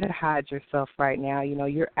hard for you to hide yourself right now. You know,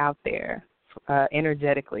 you're out there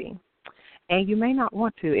energetically. And you may not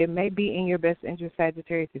want to. It may be in your best interest,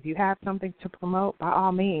 Sagittarius. If you have something to promote, by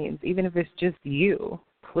all means, even if it's just you,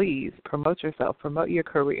 please promote yourself, promote your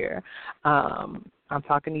career. I'm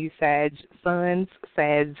talking to you, Sag Suns,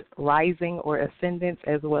 Sag Rising or Ascendants,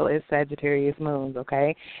 as well as Sagittarius Moons,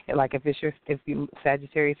 okay? Like if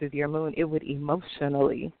Sagittarius is your moon, it would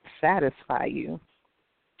emotionally satisfy you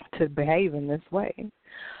to behave in this way.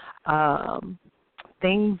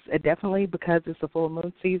 Things, definitely because it's a full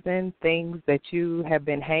moon season, things that you have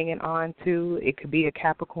been hanging on to, it could be a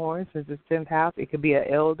Capricorn since it's 10th house, it could be an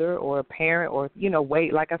elder or a parent or,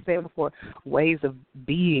 like I said before, ways of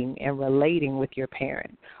being and relating with your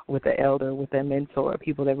parent, with an elder, with a mentor,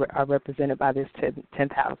 people that are represented by this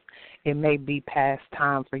 10th house. It may be past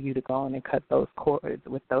time for you to go on and cut those cords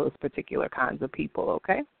with those particular kinds of people,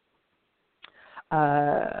 okay?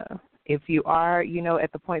 If you are,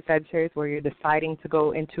 at the point, Sagittarius, where you're deciding to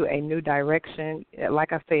go into a new direction,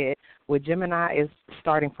 like I said, with Gemini, is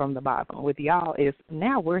starting from the bottom. With y'all, is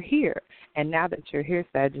now we're here. And now that you're here,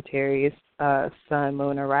 Sagittarius, sun,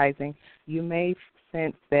 moon, or rising, you may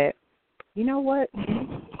sense that, you know what?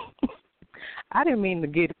 I didn't mean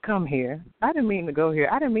to come here. I didn't mean to go here.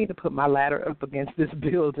 I didn't mean to put my ladder up against this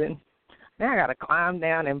building. Now I got to climb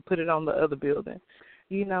down and put it on the other building.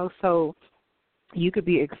 So you could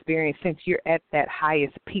be experienced, since you're at that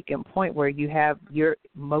highest peak and point where you're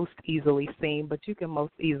most easily seen, but you can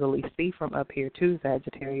most easily see from up here too,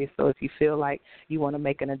 Sagittarius. So if you feel like you want to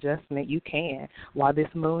make an adjustment, you can. While this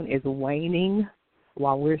moon is waning,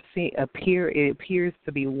 while it appears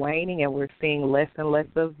to be waning and we're seeing less and less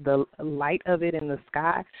of the light of it in the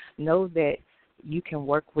sky, know that you can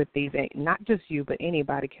work with these, not just you, but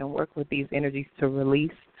anybody can work with these energies to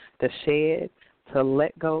release, to shed, to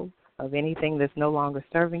let go of anything that's no longer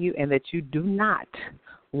serving you and that you do not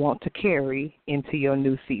want to carry into your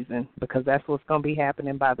new season, because that's what's going to be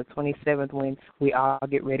happening by the 27th when we all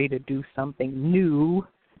get ready to do something new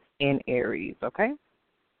in Aries, okay?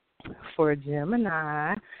 For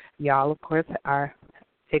Gemini, y'all, of course, are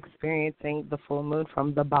experiencing the full moon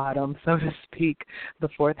from the bottom, so to speak, the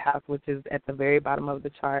fourth house, which is at the very bottom of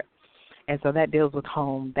the chart. And so that deals with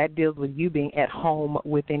home. That deals with you being at home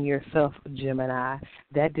within yourself, Gemini.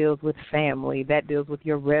 That deals with family. That deals with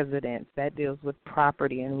your residence. That deals with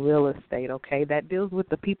property and real estate, okay? That deals with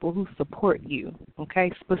the people who support you,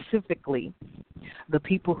 okay? Specifically, the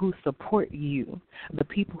people who support you, the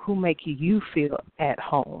people who make you feel at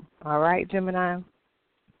home, all right, Gemini?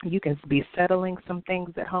 You can be settling some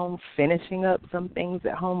things at home, finishing up some things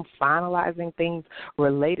at home, finalizing things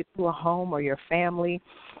related to a home or your family.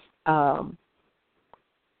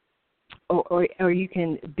 Or you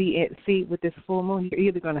can see with this full moon, you're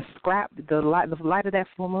either going to scrap the light of that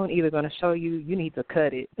full moon, either going to show you need to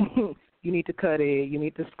cut it. You need to cut it. You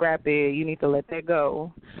need to scrap it. You need to let that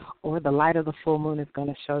go. Or the light of the full moon is going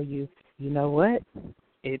to show you, you know what?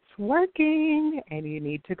 It's working, and you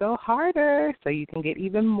need to go harder so you can get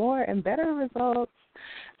even more and better results.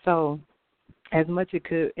 So as much as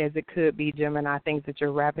it could be, Gemini, things that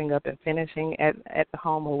you're wrapping up and finishing at the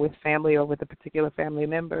home or with family or with a particular family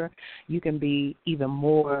member, you can be even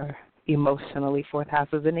more emotionally. Fourth house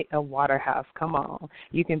is in a water house. Come on.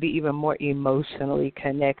 You can be even more emotionally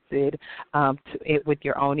connected to it with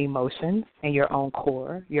your own emotions and your own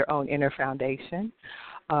core, your own inner foundation.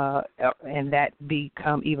 And that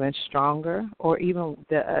become even stronger, or even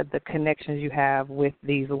the connections you have with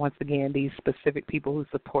these specific people who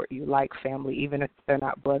support you, like family, even if they're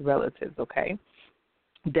not blood relatives, okay?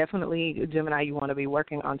 Definitely, Gemini, you want to be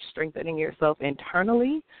working on strengthening yourself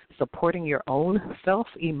internally, supporting your own self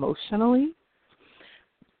emotionally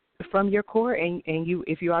from your core, and you,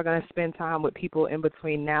 if you are going to spend time with people in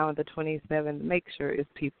between now and the 27th, make sure it's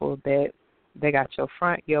people that they got your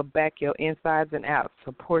front, your back, your insides and out,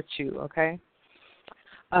 support you, okay?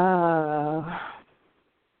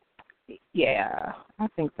 Yeah, I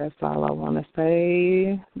think that's all I want to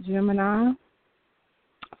say, Gemini.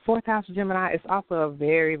 Fourth house Gemini is also a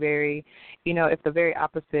very, very, if the very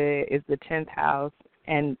opposite is the 10th house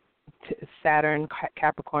and Saturn,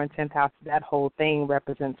 Capricorn, 10th house, that whole thing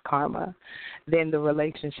represents karma, then the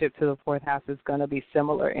relationship to the fourth house is going to be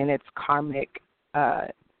similar in its karmic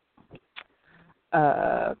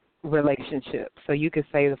relationship. So you could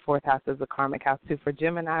say the fourth house is a karmic house too. For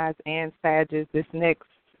Geminis and Sagittarius, this next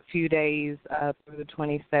few days through the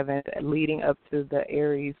 27th, leading up to the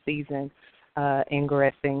Aries season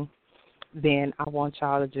ingressing, then I want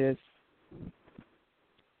y'all to just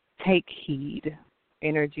take heed.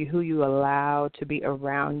 Energy, who you allow to be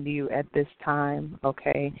around you at this time,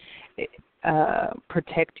 okay?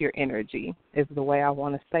 Protect your energy is the way I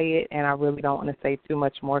want to say it, and I really don't want to say too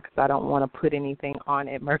much more because I don't want to put anything on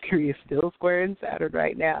it. Mercury is still squaring Saturn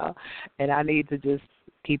right now, and I need to just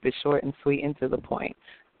keep it short and sweet and to the point.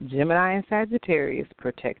 Gemini and Sagittarius,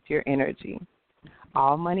 protect your energy.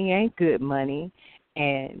 All money ain't good money,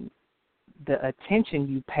 and the attention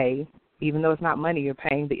you pay, even though it's not money you're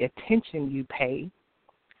paying, the attention you pay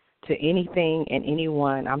to anything and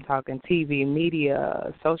anyone, I'm talking TV,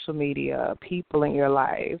 media, social media, people in your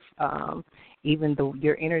life, even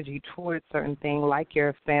your energy towards certain things like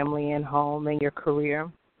your family and home and your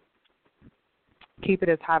career. Keep it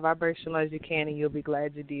as high vibrational as you can, and you'll be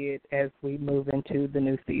glad you did as we move into the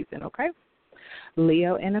new season, okay?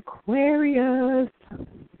 Leo and Aquarius.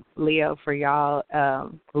 Leo for y'all,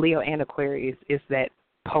 Leo and Aquarius is that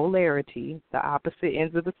polarity, the opposite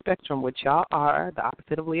ends of the spectrum, which y'all are. The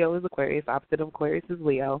opposite of Leo is Aquarius. The opposite of Aquarius is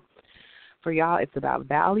Leo. For y'all, it's about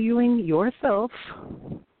valuing yourself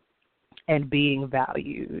and being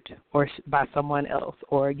valued or by someone else,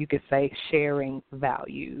 or you could say sharing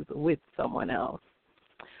values with someone else.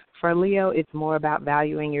 For Leo, it's more about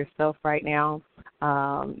valuing yourself right now.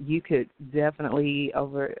 You could definitely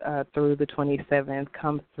through the 27th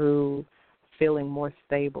come through feeling more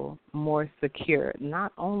stable, more secure,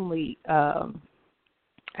 not only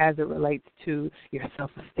as it relates to your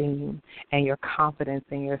self-esteem and your confidence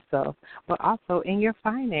in yourself, but also in your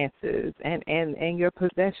finances and your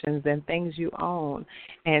possessions and things you own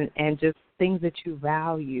and just things that you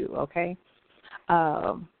value, okay?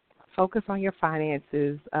 Focus on your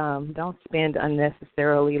finances. Don't spend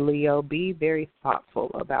unnecessarily, Leo. Be very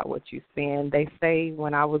thoughtful about what you spend. They say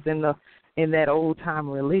when I was in that old time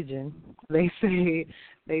religion, they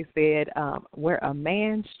said where a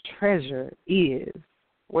man's treasure is,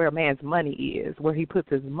 where a man's money is, where he puts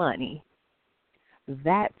his money,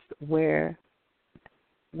 that's where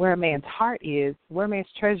a man's heart is, where a man's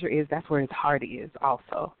treasure is, that's where his heart is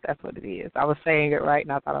also. That's what it is. I was saying it right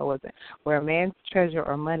and I thought I wasn't. Where a man's treasure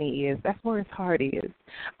or money is, that's where his heart is.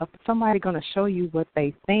 If somebody going to show you what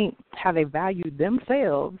they think, how they value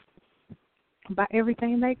themselves by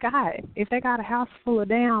everything they got. If they got a house full of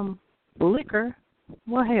damn liquor,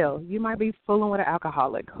 well, hell, you might be fooling with an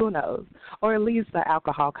alcoholic. Who knows? Or at least an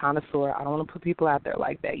alcohol connoisseur. I don't want to put people out there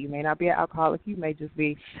like that. You may not be an alcoholic. You may just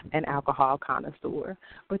be an alcohol connoisseur.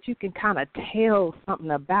 But you can kind of tell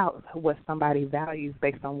something about what somebody values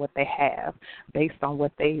based on what they have, based on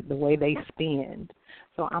the way they spend.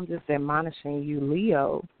 So I'm just admonishing you,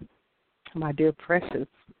 Leo, my dear precious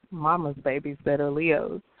mama's babies that are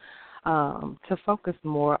Leos, to focus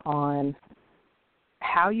more on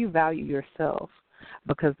how you value yourself,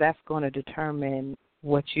 because that's going to determine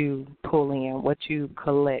what you pull in, what you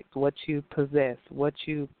collect, what you possess, what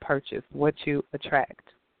you purchase, what you attract,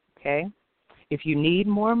 okay? If you need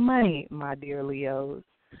more money, my dear Leos,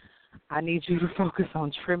 I need you to focus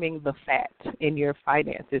on trimming the fat in your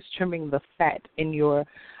finances, trimming the fat in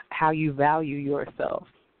how you value yourself,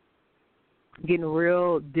 getting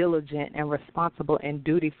real diligent and responsible and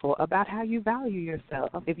dutiful about how you value yourself.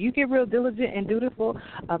 If you get real diligent and dutiful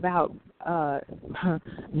about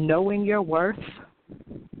knowing your worth,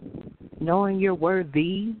 knowing you're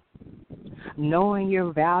worthy, knowing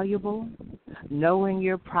you're valuable, knowing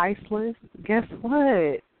you're priceless, guess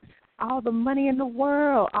what? All the money in the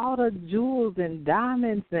world, all the jewels and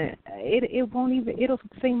diamonds, and it'll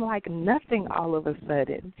seem like nothing all of a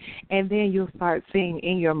sudden. And then you'll start seeing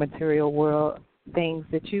in your material world things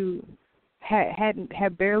that you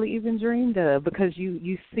had barely even dreamed of, because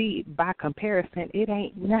you see by comparison it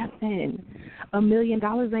ain't nothing. $1 million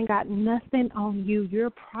ain't got nothing on you. You're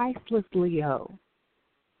priceless, Leo.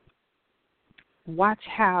 Watch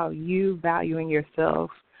how you valuing yourself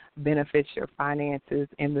benefits your finances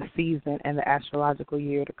in the season and the astrological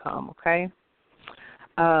year to come, okay?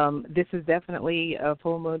 This is definitely a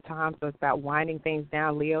full moon time, so it's about winding things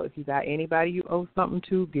down, Leo. If you got anybody you owe something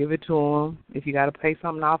to, give it to them. If you got to pay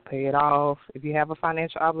something off, pay it off. If you have a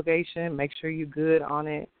financial obligation, make sure you're good on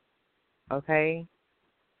it, okay?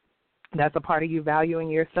 That's a part of you valuing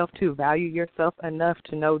yourself, too. Value yourself enough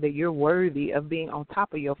to know that you're worthy of being on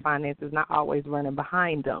top of your finances, not always running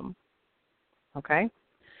behind them, okay?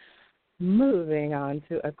 Moving on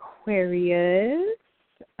to Aquarius.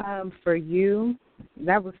 For you,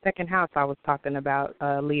 that was second house I was talking about,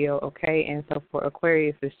 Leo, okay? And so for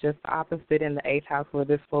Aquarius, it's just the opposite in the 8th house where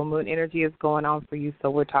this full moon energy is going on for you.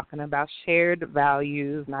 So we're talking about shared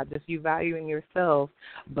values, not just you valuing yourself,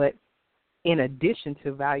 but in addition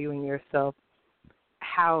to valuing yourself,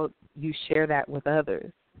 how you share that with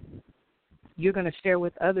others. You're going to share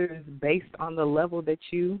with others based on the level that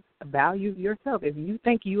you value yourself. If you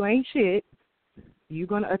think you ain't shit, you're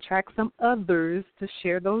going to attract some others to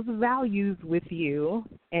share those values with you,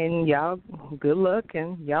 and y'all, good luck,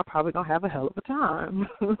 and y'all probably going to have a hell of a time.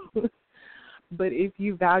 But if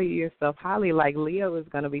you value yourself highly, like Leo is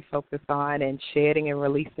going to be focused on and shedding and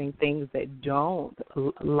releasing things that don't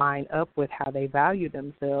line up with how they value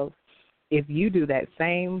themselves, if you do that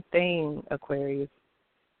same thing, Aquarius,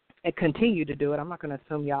 and continue to do it, I'm not going to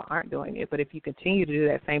assume y'all aren't doing it, but if you continue to do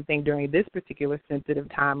that same thing during this particular sensitive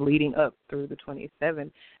time leading up through the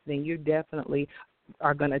 27th, then you definitely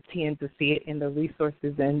are going to tend to see it in the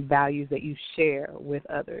resources and values that you share with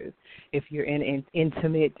others. If you're in an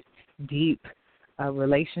intimate, deep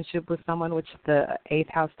relationship with someone, which the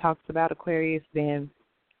 8th house talks about, Aquarius, then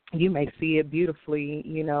you may see it beautifully,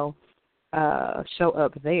 show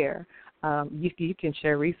up there. You can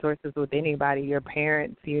share resources with anybody, your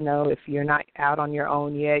parents, if you're not out on your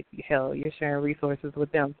own yet, hell, you're sharing resources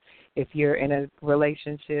with them. If you're in a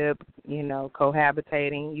relationship,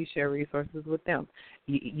 cohabitating, you share resources with them.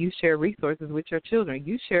 You share resources with your children.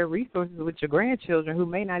 You share resources with your grandchildren who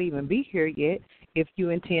may not even be here yet if you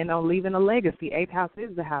intend on leaving a legacy. Eighth house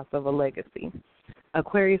is the house of a legacy.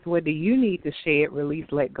 Aquarius, what do you need to shed, release,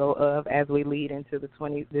 let go of as we lead into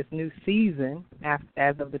this new season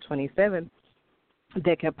as of the 27th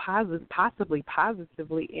that can possibly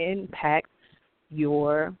positively impact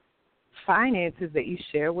your finances that you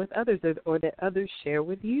share with others or that others share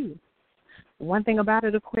with you? One thing about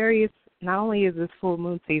it, Aquarius, not only is this full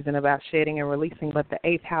moon season about shedding and releasing, but the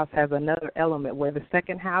eighth house has another element where the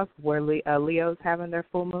second house, where Leo's having their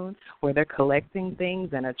full moon, where they're collecting things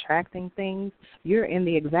and attracting things, you're in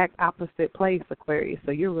the exact opposite place, Aquarius.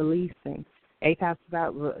 So you're releasing. Eighth house is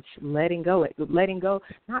about letting go.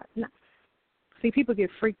 See, people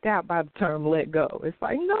get freaked out by the term let go. It's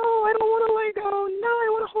like, no, I don't want to let go. No, I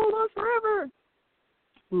want to hold on forever.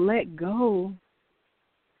 Let go.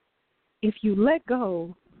 If you let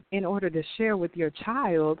go in order to share with your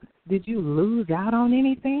child, did you lose out on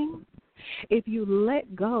anything? If you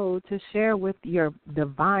let go to share with your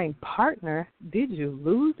divine partner, did you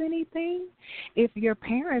lose anything? If your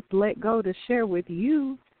parents let go to share with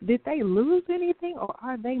you, did they lose anything, or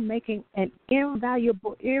are they making an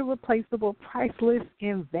invaluable, irreplaceable, priceless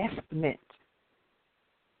investment?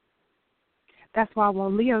 That's why I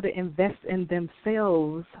want Leo to invest in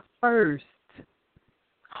themselves first.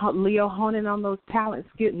 Leo, honing on those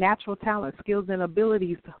natural talents, skills, and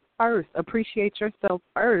abilities first. Appreciate yourself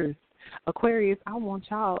first. Aquarius, I want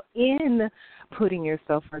y'all in putting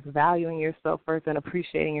yourself first, valuing yourself first, and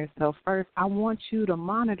appreciating yourself first. I want you to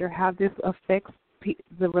monitor how this affects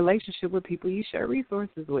the relationship with people you share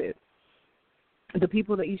resources with, the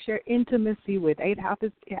people that you share intimacy with. Eighth house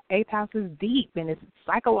is deep, and it's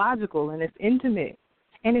psychological, and it's intimate,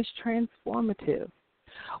 and it's transformative.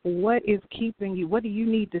 What is keeping you? What do you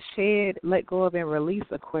need to shed, let go of, and release,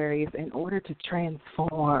 Aquarius, in order to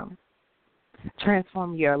transform?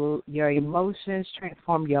 Transform your emotions,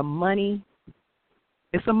 transform your money.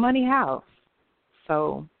 It's a money house.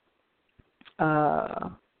 So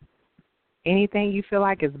anything you feel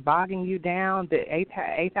like is bogging you down, the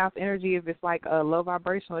eighth house energy, if it's like a low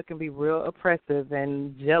vibrational, it can be real oppressive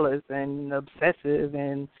and jealous and obsessive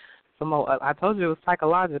and some more. I told you it was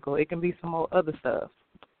psychological. It can be some more other stuff.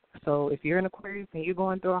 So if you're an Aquarius and you're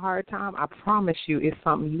going through a hard time, I promise you it's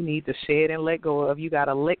something you need to shed and let go of. You got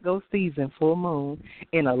a let go season, full moon,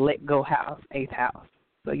 in a let go house, eighth house.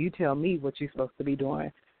 So you tell me what you're supposed to be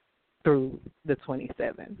doing through the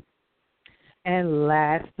 27th. And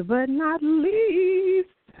last but not least,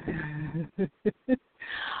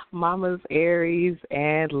 Mamas, Aries,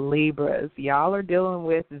 and Libras. Y'all are dealing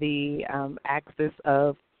with the axis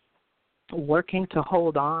of working to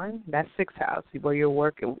hold on. That's sixth house, where you're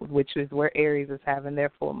working, which is where Aries is having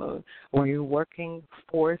their full moon, where you're working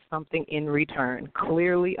for something in return.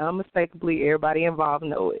 Clearly, unmistakably, everybody involved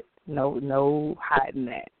know it. No hiding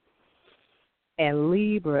that. And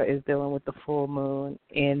Libra is dealing with the full moon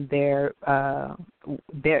in their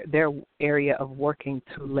area of working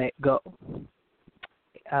to let go.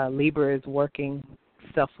 Libra is working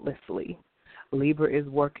selflessly. Libra is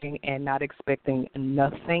working and not expecting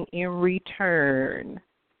nothing in return.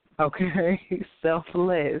 Okay?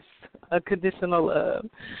 Selfless. Unconditional love.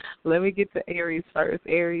 Let me get to Aries first.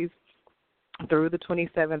 Aries, through the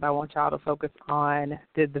 27th, I want y'all to focus on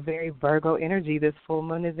the very Virgo energy this full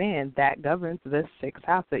moon is in. That governs the sixth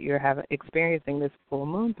house that you're experiencing this full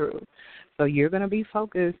moon through. So you're going to be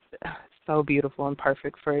focused, so beautiful and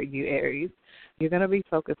perfect for you, Aries. You're going to be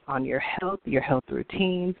focused on your health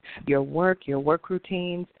routines, your work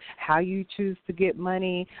routines, how you choose to get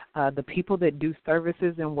money, the people that do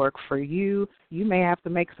services and work for you. You may have to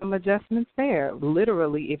make some adjustments there,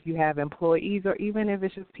 literally, if you have employees or even if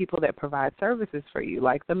it's just people that provide services for you,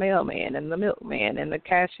 like the mailman and the milkman and the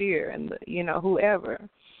cashier and, whoever,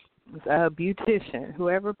 a beautician,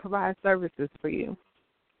 whoever provides services for you.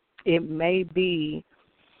 It may be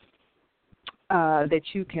that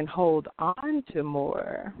you can hold on to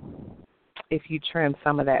more if you trim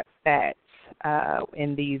some of that fat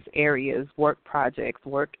in these areas, work projects,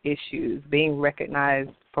 work issues, being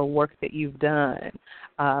recognized for work that you've done,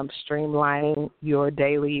 streamlining your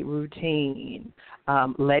daily routine,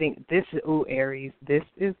 Aries, this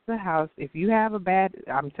is the house. If you have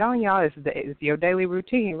I'm telling y'all, it's your daily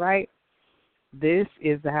routine, right? This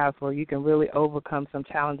is the house where you can really overcome some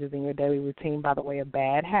challenges in your daily routine by the way of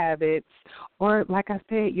bad habits or, like I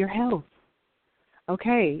said, your health.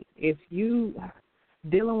 Okay, if you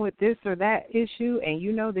dealing with this or that issue, and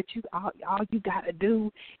you know that all you got to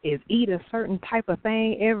do is eat a certain type of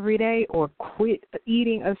thing every day or quit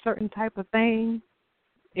eating a certain type of thing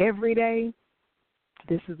every day,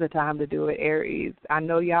 this is the time to do it, Aries. I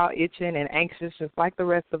know y'all itching and anxious just like the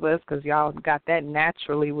rest of us because y'all got that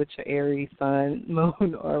naturally with your Aries sun,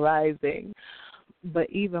 moon, or rising. But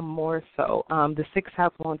even more so, the sixth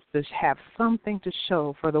house wants to have something to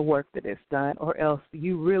show for the work that is done, or else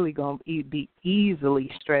you really going to be easily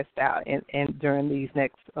stressed out and during these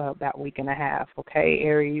next about week and a half, okay,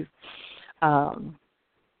 Aries?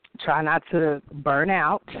 Try not to burn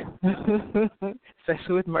out,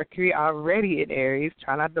 especially with Mercury already in Aries.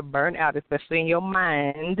 Try not to burn out, especially in your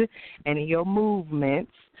mind and in your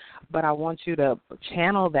movements. But I want you to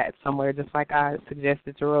channel that somewhere, just like I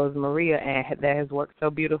suggested to Rose Maria, and that has worked so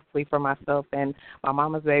beautifully for myself and my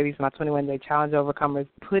mama's babies, my 21-day challenge overcomers.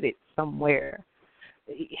 Put it somewhere.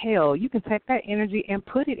 Hell, you can take that energy and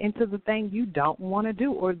put it into the thing you don't want to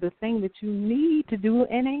do or the thing that you need to do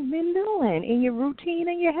and ain't been doing in your routine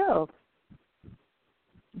and your health.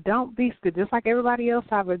 Don't be scared. Just like everybody else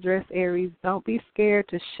I've addressed, Aries, don't be scared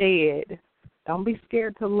to shed. Don't be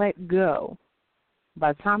scared to let go.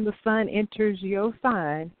 By the time the sun enters your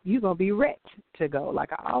sign, you're going to be ready to go,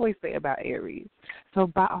 like I always say about Aries. So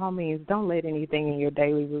by all means, don't let anything in your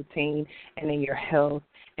daily routine and in your health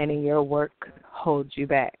and in your work hold you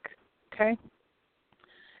back, okay?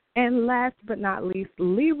 And last but not least,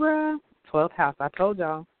 Libra, 12th house. I told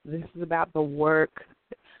y'all, this is about the work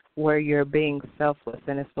where you're being selfless,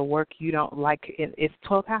 and it's the work you don't like. It's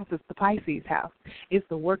 12th house. It's the Pisces house. It's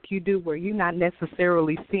the work you do where you're not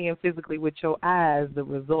necessarily seeing physically with your eyes the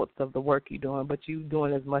results of the work you're doing, but you're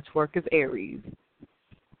doing as much work as Aries.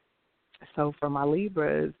 So for my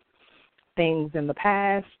Libras, things in the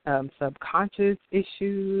past, subconscious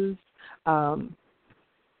issues,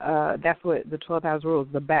 that's what the 12th house rules,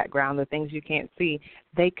 the background, the things you can't see.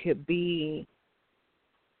 They could be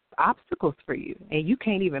obstacles for you, and you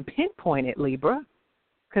can't even pinpoint it, Libra,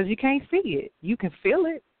 because you can't see it. You can feel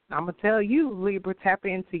it. I'm going to tell you, Libra, tap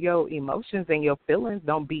into your emotions and your feelings.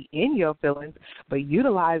 Don't be in your feelings, but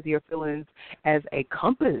utilize your feelings as a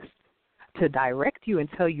compass to direct you and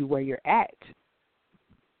tell you where you're at.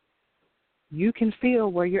 You can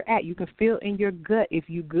feel where you're at. You can feel in your gut if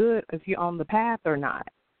you're good, if you're on the path or not.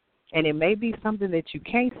 And it may be something that you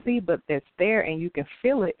can't see, but that's there, and you can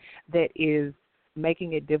feel it, that is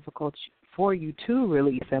making it difficult for you to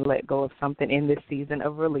release and let go of something in this season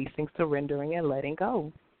of releasing, surrendering, and letting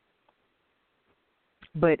go.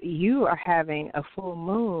 But you are having a full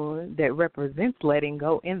moon that represents letting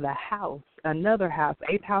go in the house, another house.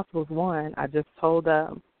 8th house was one. I just told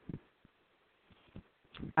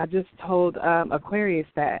Aquarius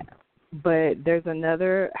that. But there's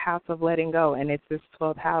another house of letting go, and it's this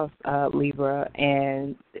 12th house, Libra,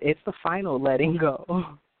 and it's the final letting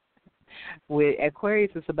go. With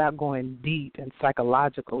Aquarius, it's about going deep and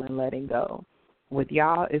psychological and letting go. With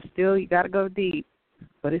y'all, it's still, you got to go deep,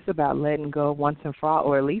 but it's about letting go once and for all,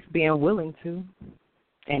 or at least being willing to.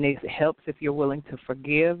 And it helps if you're willing to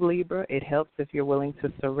forgive, Libra. It helps if you're willing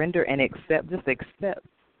to surrender and accept,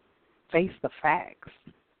 face the facts.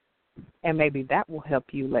 And maybe that will help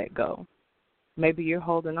you let go. Maybe you're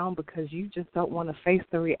holding on because you just don't want to face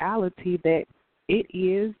the reality that it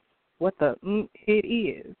is what it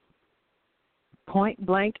is. Point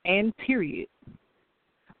blank and period.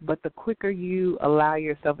 But the quicker you allow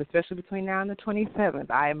yourself, especially between now and the 27th,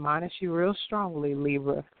 I admonish you real strongly,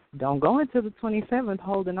 Libra, don't go into the 27th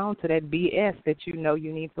holding on to that BS that you know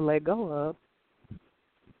you need to let go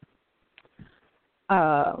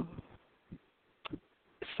of.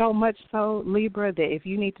 So much so, Libra, that if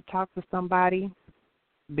you need to talk to somebody,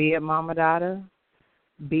 be it Mama Dada,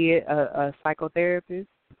 be it a psychotherapist,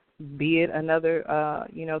 be it another,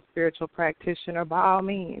 spiritual practitioner, by all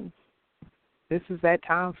means, this is that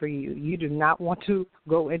time for you. You do not want to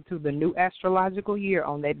go into the new astrological year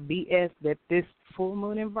on that BS that this full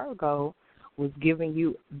moon in Virgo was giving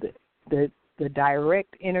you the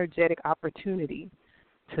direct energetic opportunity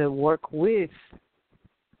to work with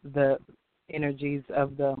the energies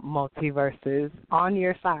of the multiverses on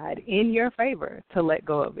your side, in your favor, to let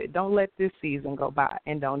go of it. Don't let this season go by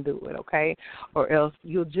and don't do it, okay? Or else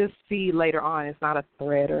you'll just see later on, it's not a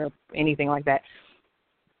threat or anything like that.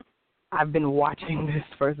 I've been watching this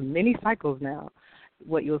for many cycles now.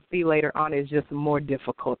 What you'll see later on is just more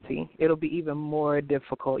difficulty. It'll be even more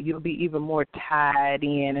difficult. You'll be even more tied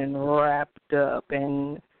in and wrapped up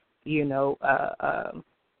and,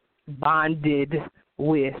 bonded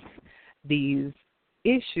with these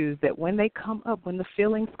issues that when they come up, when the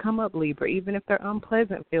feelings come up, Libra, even if they're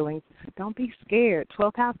unpleasant feelings, don't be scared.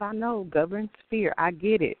 12th house, I know, governs fear. I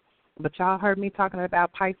get it. But y'all heard me talking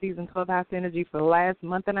about Pisces and 12th house energy for the last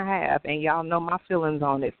month and a half, and y'all know my feelings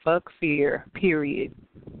on it. Fuck fear, period.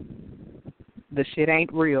 The shit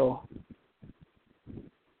ain't real.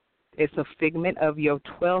 It's a figment of your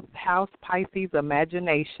 12th house Pisces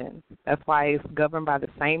imagination. That's why it's governed by the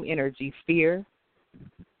same energy, fear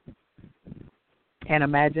and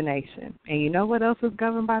imagination. And you know what else is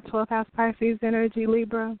governed by 12th house Pisces energy,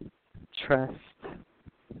 Libra? Trust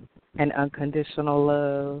and unconditional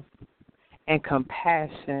love and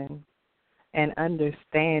compassion and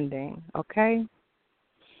understanding, okay?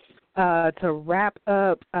 To wrap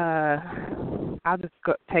up, I'll just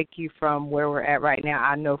take you from where we're at right now.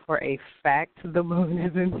 I know for a fact the moon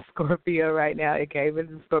is in Scorpio right now. It came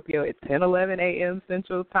into Scorpio at 10:11 a.m.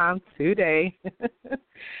 Central Time today.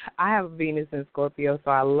 I have Venus in Scorpio, so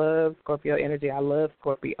I love Scorpio energy. I love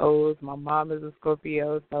Scorpios. My mom is a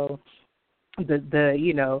Scorpio, so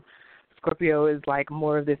Scorpio is like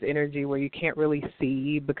more of this energy where you can't really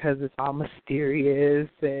see because it's all mysterious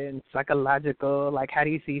and psychological. Like, how do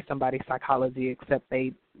you see somebody's psychology except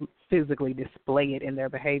they physically display it in their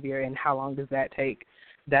behavior, and how long does that take?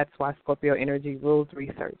 That's why Scorpio energy rules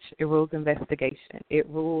research. It rules investigation.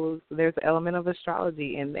 There's an element of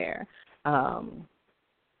astrology in there.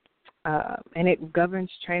 And it governs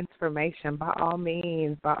transformation. By all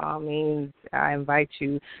means, I invite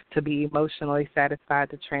you to be emotionally satisfied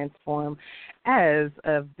to transform as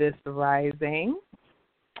of this rising.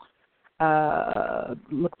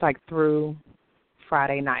 Looks like through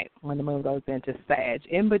Friday night when the moon goes into Sag.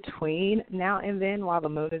 In between now and then, while the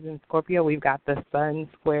moon is in Scorpio, we've got the sun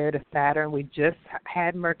square to Saturn. We just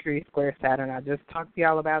had Mercury square Saturn. I just talked to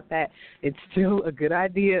y'all about that. It's still a good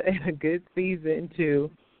idea and a good season to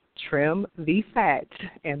trim the fat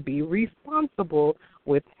and be responsible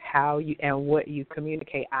with how you and what you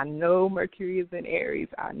communicate. I know Mercury is in Aries.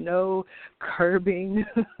 I know curbing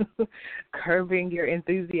your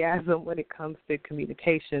enthusiasm when it comes to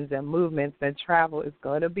communications and movements and travel is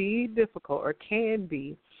going to be difficult, or can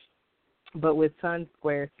be. But with Sun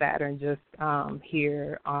square Saturn just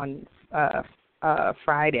here on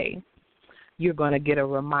Friday, you're going to get a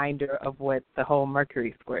reminder of what the whole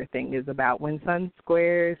Mercury square thing is about. When Sun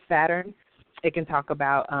squares Saturn, it can talk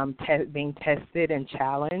about being tested and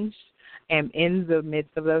challenged, and in the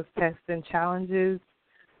midst of those tests and challenges,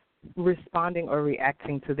 responding or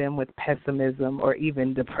reacting to them with pessimism or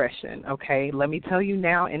even depression, okay? Let me tell you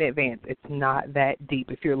now in advance, it's not that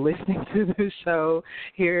deep. If you're listening to the show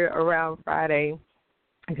here around Friday,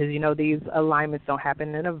 because, these alignments don't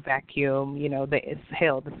happen in a vacuum.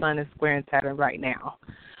 The sun is squaring Saturn right now,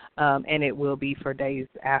 and it will be for days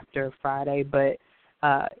after Friday, but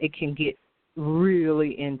it can get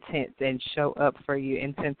really intense and show up for you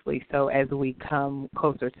intensely. So as we come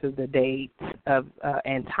closer to the date of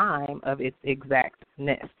and time of its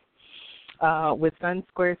exactness. With Sun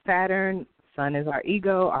square Saturn, Sun is our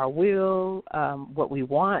ego, our will, what we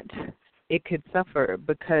want. It could suffer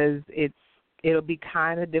because it'll be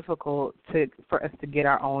kind of difficult for us to get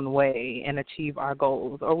our own way and achieve our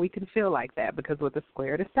goals, or we can feel like that because with the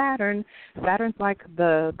square to Saturn's like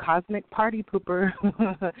the cosmic party pooper.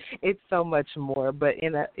 It's so much more, but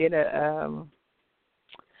in a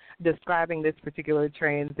describing this particular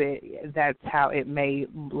transit, that's how it may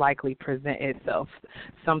likely present itself.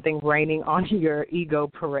 Something raining on your ego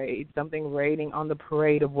parade, something raining on the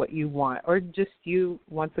parade of what you want, or just you,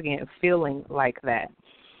 once again, feeling like that.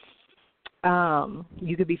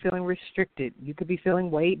 You could be feeling restricted. You could be feeling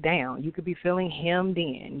weighed down. You could be feeling hemmed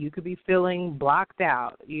in. You could be feeling blocked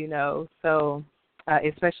out, So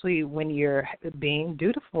especially when you're being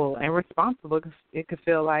dutiful and responsible, it could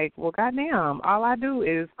feel like, well, goddamn, all I do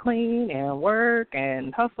is clean and work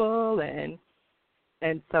and hustle.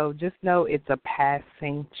 And so just know it's a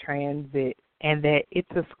passing transit and that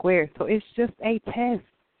it's a square. So it's just a test.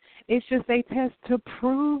 It's just a test to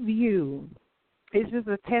prove you. It's just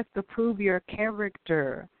a test to prove your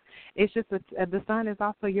character. It's just the sun is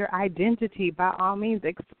also your identity. By all means,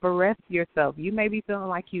 express yourself. You may be feeling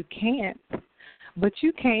like you can't, but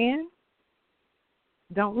you can.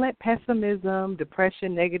 Don't let pessimism,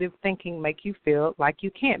 depression, negative thinking make you feel like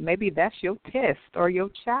you can't. Maybe that's your test or your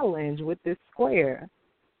challenge with this square.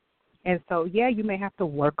 And so, you may have to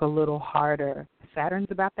work a little harder.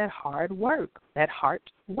 Saturn's about that hard work, that heart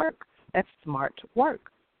work, that smart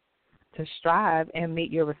work. To strive and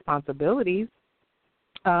meet your responsibilities,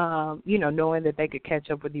 knowing that they could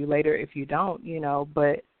catch up with you later if you don't,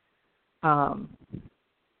 but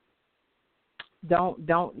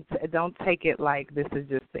don't take it like this is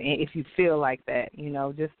just if you feel like that,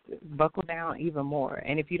 just buckle down even more.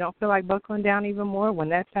 And if you don't feel like buckling down even more, when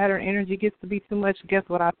that Saturn energy gets to be too much, guess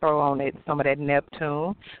what I throw on it? Some of that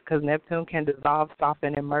Neptune, because Neptune can dissolve,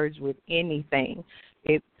 soften, and merge with anything.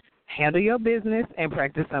 It handle your business and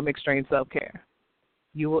practice some extreme self-care.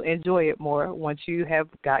 You will enjoy it more once you have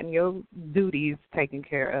gotten your duties taken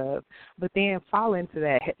care of. But then fall into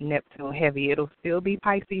that Neptune heavy. It'll still be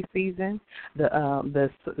Pisces season.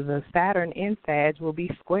 The Saturn in Sag will be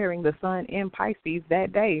squaring the Sun in Pisces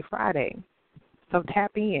that day, Friday. So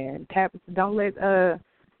tap in. Don't let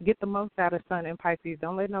get the most out of Sun in Pisces.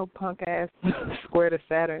 Don't let no punk ass square to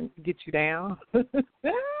Saturn get you down.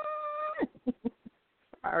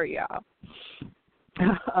 Sorry, y'all.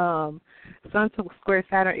 Sun square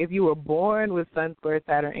Saturn. If you were born with Sun square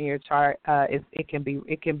Saturn in your chart, it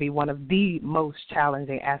can be one of the most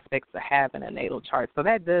challenging aspects to have in a natal chart. So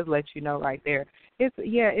that does let you know right there.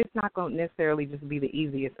 It's not going to necessarily just be the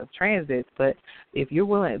easiest of transits, but if you're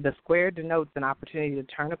willing, the square denotes an opportunity to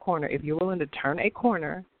turn a corner. If you're willing to turn a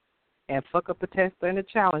corner and fuck up a test and a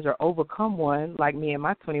challenge or overcome one, like me and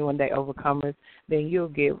my 21-day overcomers, then you'll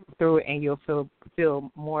get through it and you'll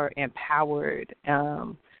feel more empowered.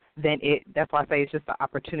 That's why I say it's just an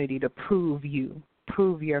opportunity to prove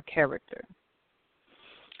your character.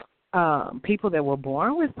 People that were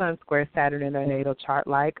born with Sun square Saturn in their natal chart,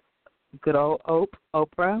 like good old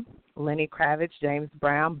Oprah, Lenny Kravitz, James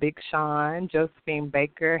Brown, Big Sean, Josephine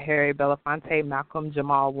Baker, Harry Belafonte, Malcolm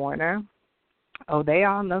Jamal Warner. Oh, they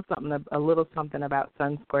all know a little something about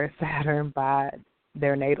Sun square Saturn by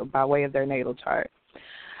way of their natal chart.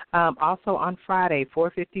 Also on Friday,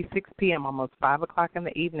 4:56 p.m., almost 5 o'clock in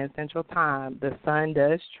the evening Central Time, the Sun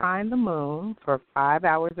does trine the Moon for 5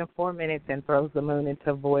 hours and 4 minutes and throws the Moon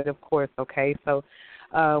into void, of course, okay? So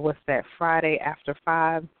what's that, Friday after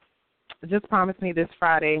 5? Just promise me this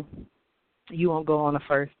Friday you won't go on a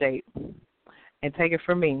first date. And take it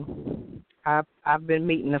from me, I've been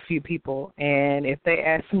meeting a few people, and if they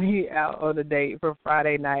ask me out on a date for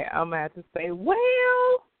Friday night, I'm going to have to say, well,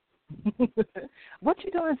 what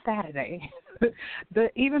you doing Saturday?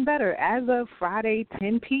 Even better, as of Friday,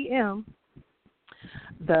 10 p.m.,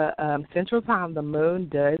 the Central Time, the Moon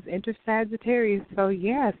does enter Sagittarius. So,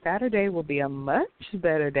 yeah, Saturday will be a much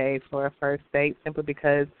better day for a first date simply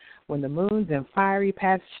because when the Moon's in fiery,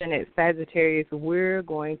 passionate Sagittarius, we're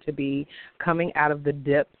going to be coming out of the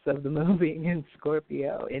depths of the Moon being in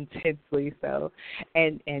Scorpio intensely so.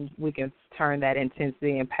 And we can turn that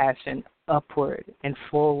intensity and passion upward and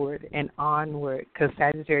forward and onward because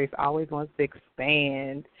Sagittarius always wants to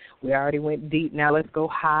expand. We already went deep. Now let's go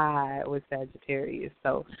high with Sagittarius.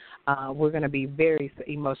 So we're going to be very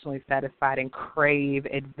emotionally satisfied and crave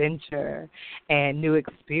adventure and new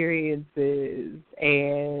experiences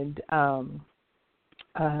and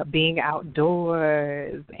being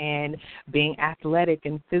outdoors and being athletic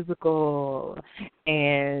and physical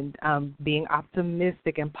and being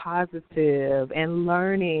optimistic and positive and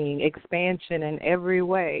learning expansion in every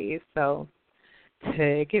way. So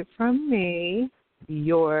take it from me,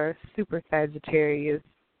 your super Sagittarius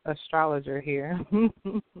astrologer here,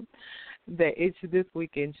 that this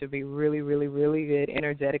weekend should be really, really, really good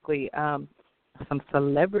energetically. Some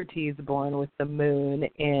celebrities born with the Moon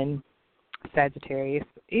in Sagittarius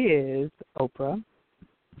is Oprah,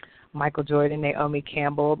 Michael Jordan, Naomi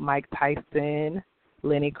Campbell, Mike Tyson,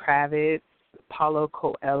 Lenny Kravitz, Paulo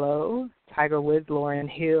Coelho, Tiger Woods, Lauryn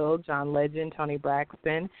Hill, John Legend, Toni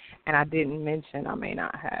Braxton, and I didn't mention, I may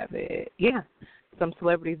not have it. Yeah, some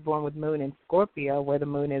celebrities born with Moon in Scorpio, where the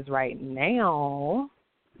Moon is right now,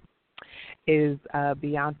 is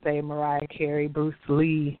Beyonce, Mariah Carey, Bruce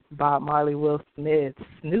Lee, Bob Marley, Will Smith,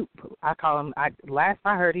 Snoop. I call him, last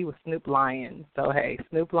I heard he was Snoop Lion. So, hey,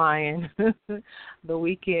 Snoop Lion, The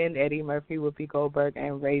Weeknd, Eddie Murphy, Whoopi Goldberg,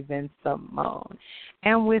 and Raven Simone.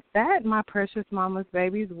 And with that, my precious mamas,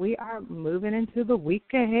 babies, we are moving into the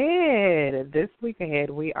week ahead. This week ahead,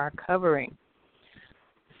 we are covering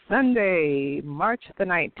Sunday, March the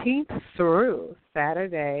 19th through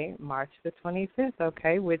Saturday, March the 25th,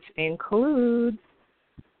 okay, which includes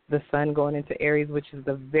the Sun going into Aries, which is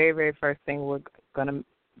the very, very first thing we're going to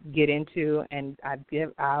get into. And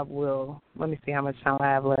I will, let me see how much time I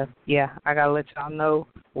have left. Yeah, I got to let y'all know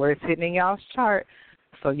where it's hitting in y'all's chart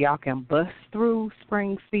so y'all can bust through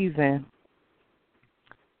spring season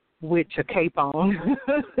with your cape on.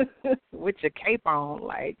 With your cape on,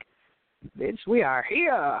 like, bitch, we are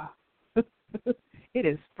here. It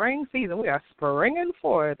is spring season. We are springing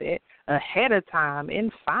forth it ahead of time in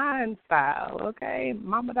fine style, okay?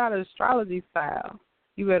 Mama Dada astrology style.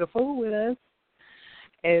 You better fool with us.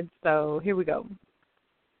 And so here we go.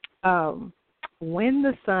 when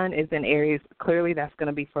the sun is in Aries, clearly that's going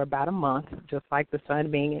to be for about a month, just like the sun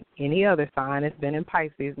being in any other sign. It's been in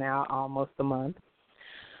Pisces now almost a month.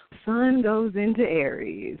 Sun goes into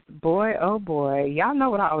Aries. Boy, oh boy. Y'all know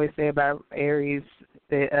what I always say about Aries.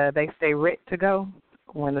 They stay ready to go.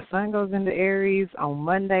 When the sun goes into Aries on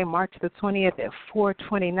Monday, March the 20th at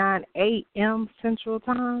 4:29 a.m. Central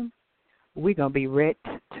Time, we're going to be ready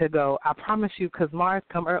to go. I promise you, because Mars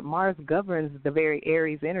governs the very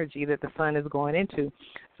Aries energy that the sun is going into.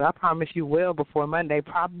 So I promise you well before Monday,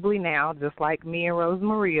 probably now, just like me and Rose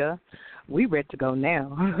Maria, we ready to go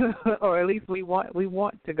now. Or at least we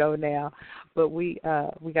want to go now, but we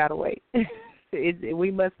got to wait.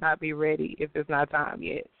 We must not be ready if it's not time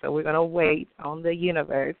yet. So we're going to wait on the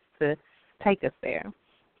universe to take us there.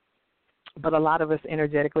 But a lot of us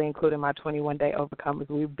energetically, including my 21-day overcomers,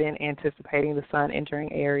 we've been anticipating the sun entering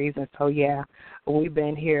Aries. And so, yeah, we've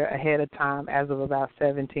been here ahead of time as of about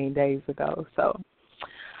 17 days ago. So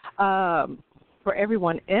for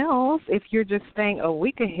everyone else, if you're just staying a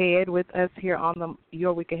week ahead with us here on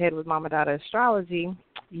Your Week Ahead with Mama Dada Astrology,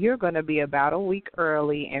 you're going to be about a week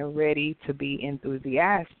early and ready to be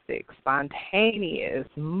enthusiastic, spontaneous,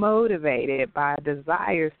 motivated by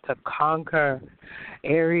desires to conquer.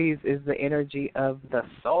 Aries is the energy of the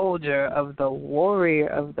soldier, of the warrior,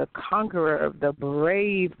 of the conqueror, of the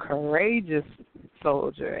brave, courageous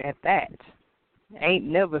soldier at that. Ain't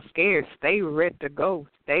never scared. Stay ready to go.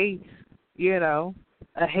 Stay,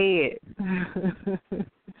 ahead.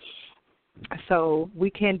 So we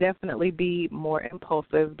can definitely be more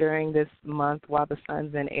impulsive during this month while the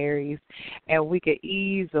sun's in Aries, and we could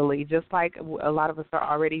easily, just like a lot of us are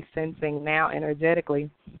already sensing now energetically,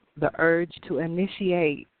 the urge to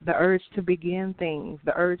initiate, the urge to begin things,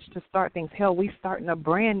 the urge to start things. Hell, we starting a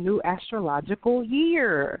brand new astrological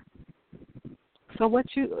year. So what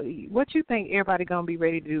you think everybody gonna be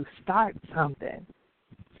ready to do? Start something.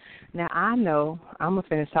 Now, I know, I'm going to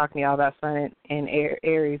finish talking to y'all about Sun and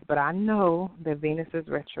Aries, but I know that Venus is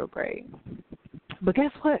retrograde. But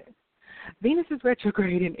guess what? Venus is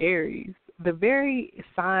retrograde in Aries, the very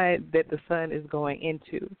sign that the sun is going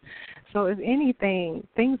into. So if anything,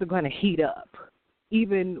 things are going to heat up,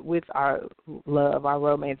 even with our love, our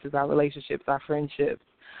romances, our relationships, our friendships,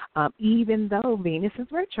 even though Venus is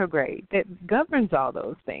retrograde. That governs all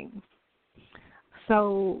those things.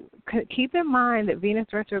 So keep in mind that Venus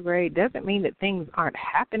retrograde doesn't mean that things aren't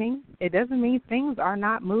happening. It doesn't mean things are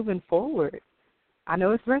not moving forward. I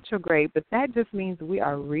know it's retrograde, but that just means we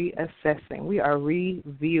are reassessing, we are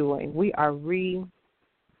reviewing, we are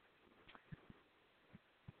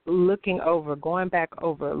looking over, going back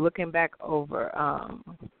over, looking back over,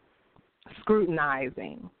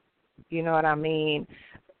 scrutinizing. You know what I mean?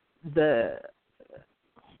 The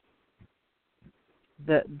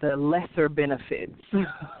lesser benefits.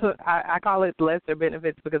 I call it lesser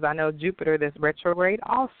benefits because I know Jupiter, that's retrograde,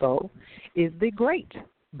 also is the great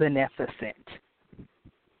beneficent,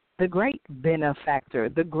 the great benefactor,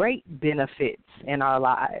 the great benefits in our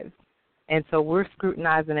lives. And so we're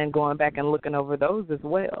scrutinizing and going back and looking over those as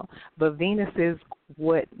well. But Venus is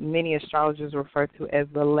what many astrologers refer to as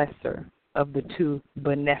the lesser of the two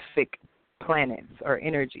benefic planets or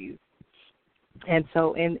energies. And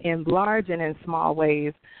so in large and in small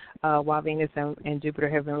ways, while Venus and Jupiter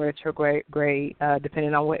have been retrograde,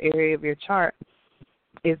 depending on what area of your chart,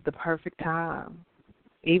 is the perfect time.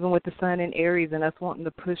 Even with the sun in Aries and us wanting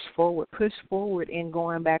to push forward in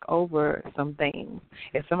going back over some things.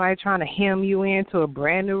 If somebody's trying to hem you into a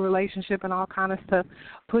brand new relationship and all kind of stuff,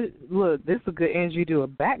 look, this is a good energy to do a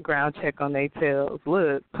background check on their tails.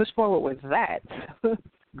 Look, push forward with that.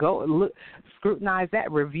 Go look, scrutinize that,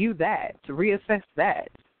 review that, reassess that.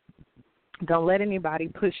 Don't let anybody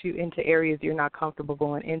push you into areas you're not comfortable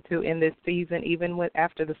going into in this season, even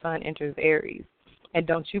after the sun enters Aries. And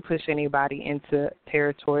don't you push anybody into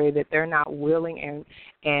territory that they're not willing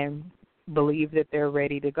and believe that they're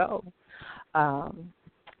ready to go.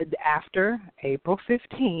 After April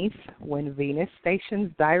 15th, when Venus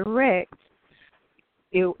stations direct,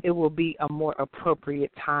 it will be a more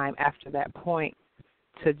appropriate time after that point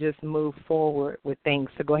to just move forward with things,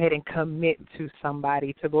 to go ahead and commit to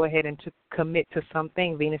somebody, to go ahead and to commit to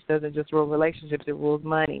something. Venus doesn't just rule relationships, it rules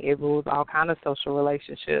money. It rules all kind of social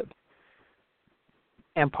relationships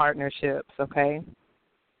and partnerships, okay?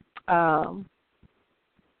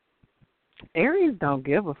 Aries don't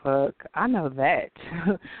give a fuck. I know that.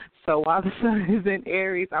 So while the sun is in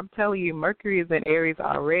Aries, I'm telling you, Mercury is in Aries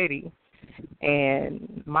already,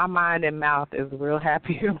 and my mind and mouth is real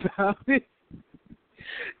happy about it.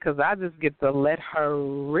 because I just get to let her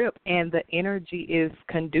rip, and the energy is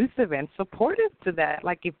conducive and supportive to that.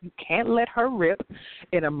 Like, if you can't let her rip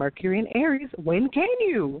in a Mercury in Aries, when can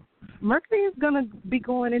you? Mercury is going to be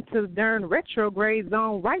going into the darn retrograde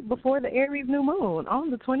zone right before the Aries new moon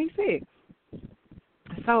on the 26th.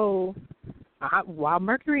 So while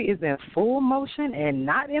Mercury is in full motion and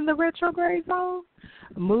not in the retrograde zone,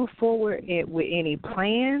 move forward with any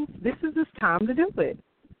plans. This is the time to do it.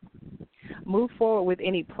 Move forward with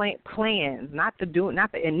any plans, not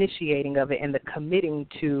the initiating of it and the committing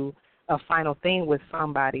to a final thing with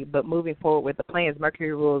somebody, but moving forward with the plans.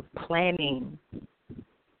 Mercury rules planning,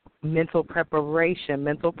 mental preparation,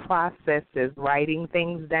 mental processes, writing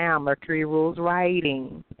things down. Mercury rules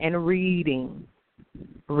writing and reading.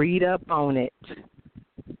 Read up on it.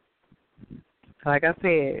 Like I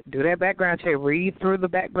said, do that background check. Read through the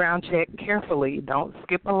background check carefully. Don't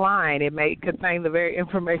skip a line. It may contain the very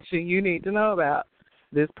information you need to know about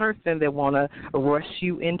this person that want to rush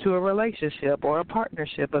you into a relationship or a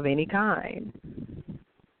partnership of any kind.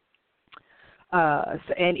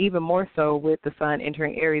 And even more so with the sun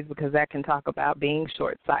entering Aries, because that can talk about being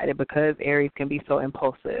short-sighted, because Aries can be so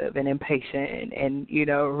impulsive and impatient and,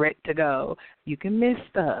 ready to go. You can miss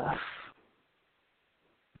stuff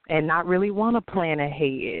and not really want to plan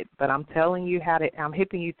ahead. But I'm telling you I'm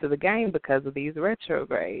hipping you to the game because of these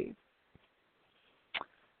retrogrades.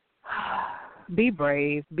 Be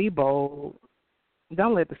brave. Be bold.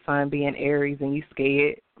 Don't let the sun be in Aries and you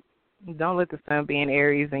scared. Don't let the sun be in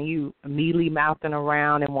Aries and you mealy mouthing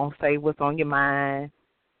around and won't say what's on your mind.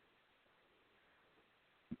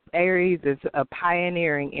 Aries is a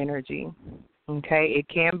pioneering energy. Okay, it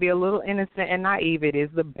can be a little innocent and naive. It is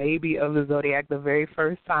the baby of the zodiac, the very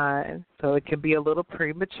first sign. So it can be a little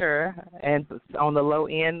premature and on the low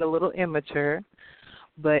end, a little immature.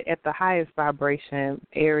 But at the highest vibration,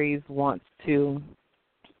 Aries wants to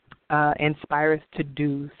inspire us to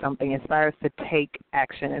do something, inspire us to take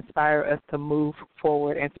action, inspire us to move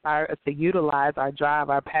forward, inspire us to utilize our drive,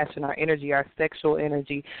 our passion, our energy, our sexual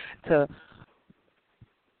energy to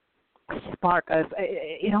spark us.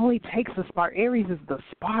 It only takes a spark. Aries is the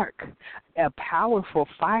spark, a powerful,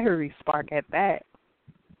 fiery spark at that.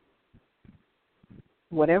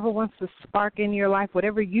 Whatever wants to spark in your life,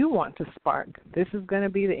 whatever you want to spark, this is going to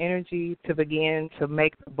be the energy to begin to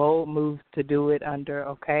make the bold moves to do it under,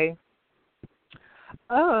 okay?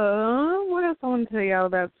 What else I want to tell y'all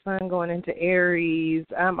about Sun going into Aries?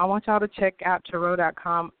 I want y'all to check out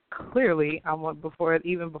tarot.com. Clearly,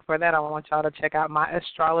 even before that, I want y'all to check out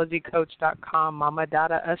myastrologycoach.com,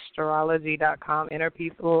 mamadadaastrology.com, Inner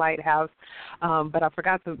Peace Lighthouse. But I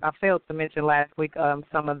failed to mention last week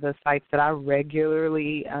some of the sites that I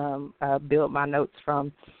regularly build my notes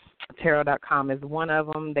from. Tarot.com is one of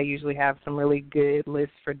them. They usually have some really good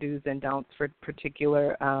lists for do's and don'ts for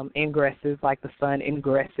particular ingresses, like the sun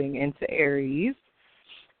ingressing into Aries,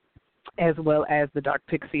 as well as the Dark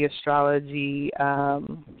Pixie Astrology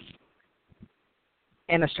and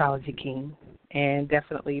Astrology King. And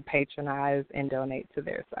definitely patronize and donate to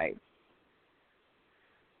their site.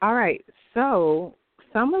 All right, so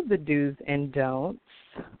some of the do's and don'ts,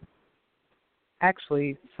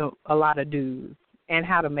 actually a lot of do's, and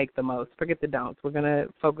how to make the most. Forget the don'ts. We're going to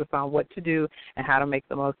focus on what to do and how to make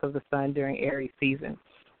the most of the sun during Aries season.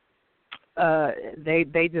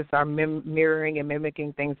 They just are mirroring and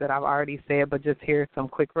mimicking things that I've already said, but just here are some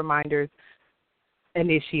quick reminders.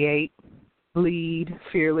 Initiate, lead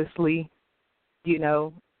fearlessly,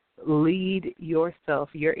 lead yourself,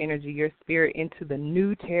 your energy, your spirit into the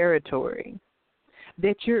new territory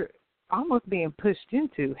that you're almost being pushed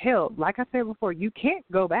into. Hell, like I said before, you can't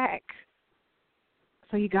go back.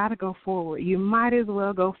 So you got to go forward. You might as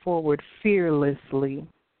well go forward fearlessly,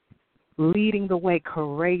 leading the way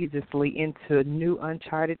courageously into new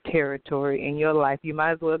uncharted territory in your life. You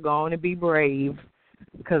might as well go on and be brave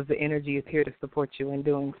because the energy is here to support you in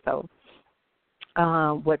doing so.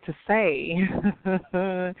 What to say?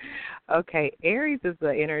 Okay, Aries is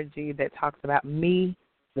the energy that talks about me,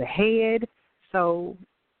 the head. So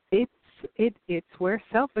it's where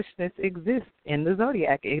selfishness exists in the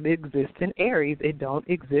zodiac. It exists in Aries. It don't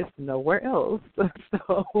exist nowhere else.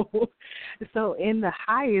 So in the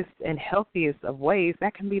highest and healthiest of ways,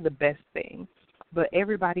 that can be the best thing. But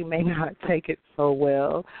everybody may not take it so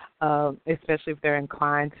well, especially if they're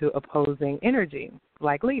inclined to opposing energy,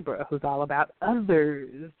 like Libra, who's all about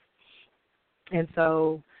others. And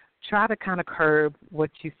so try to kind of curb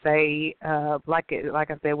what you say, like I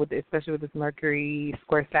said, especially with this Mercury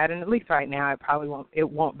square Saturn. At least right now, it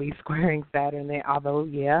won't be squaring Saturn. Although,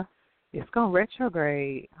 yeah, it's gonna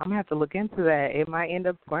retrograde. I'm gonna have to look into that. It might end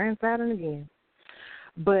up squaring Saturn again.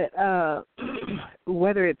 But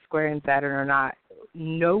whether it's square in Saturn or not,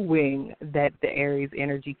 knowing that the Aries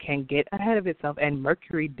energy can get ahead of itself, and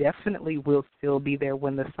Mercury definitely will still be there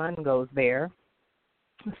when the sun goes there.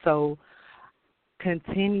 So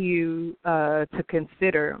continue to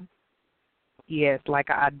consider, yes, like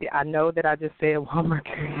I know that I just said, well,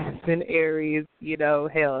 Mercury is in Aries,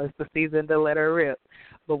 hell, it's the season to let her rip.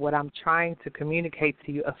 But what I'm trying to communicate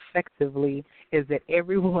to you effectively is that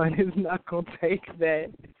everyone is not going to take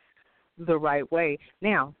that the right way.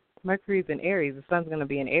 Now, Mercury's in Aries, the sun's going to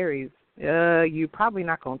be in Aries. You're probably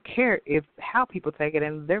not going to care how people take it,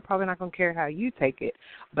 and they're probably not going to care how you take it.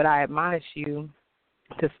 But I admonish you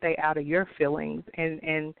to stay out of your feelings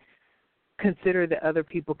and consider that other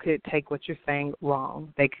people could take what you're saying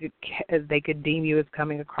wrong. They could deem you as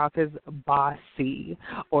coming across as bossy,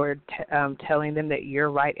 or telling them that you're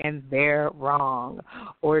right and they're wrong,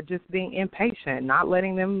 or just being impatient, not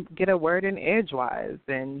letting them get a word in edgewise,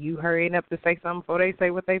 and you hurrying up to say something before they say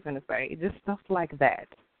what they're going to say. Just stuff like that.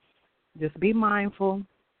 Just be mindful.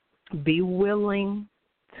 Be willing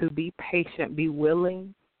to be patient. Be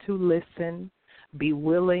willing to listen. Be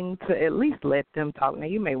willing to at least let them talk. Now,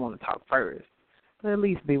 you may want to talk first, but at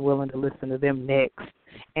least be willing to listen to them next.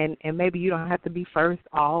 And maybe you don't have to be first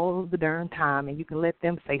all the darn time, and you can let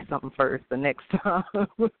them say something first the next time.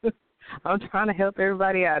 I'm trying to help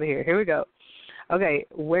everybody out here. Here we go. Okay,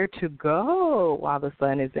 where to go while the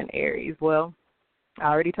sun is in Aries? Well, I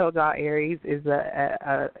already told y'all Aries is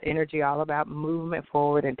a energy all about movement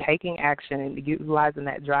forward and taking action and utilizing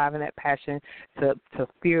that drive and that passion to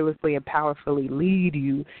fearlessly and powerfully lead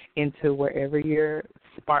you into wherever you're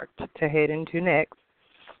sparked to head into next.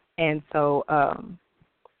 And so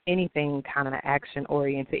anything kind of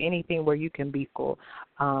action-oriented, anything where you can be cool,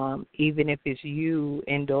 even if it's you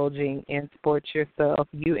indulging in sports yourself,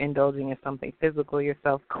 you indulging in something physical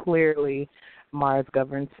yourself. Clearly, Mars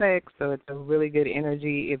governs sex, so it's a really good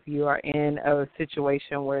energy if you are in a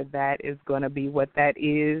situation where that is going to be what that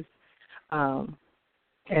is,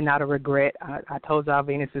 and not a regret. I told y'all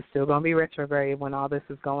Venus is still going to be retrograde when all this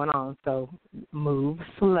is going on, so move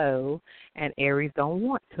slow, and Aries don't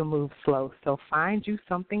want to move slow. So find you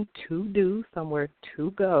something to do, somewhere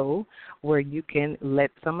to go, where you can let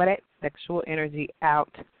some of that sexual energy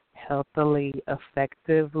out healthily,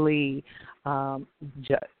 effectively.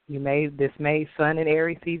 This may Sun and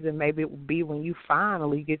Aries season maybe it will be when you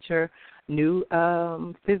finally get your new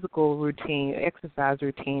physical routine, exercise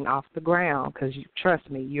routine off the ground, because trust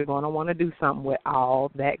me, you're going to want to do something with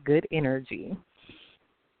all that good energy.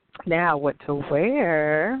 Now, what to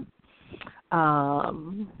wear?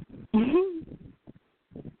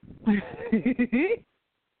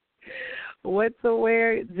 What to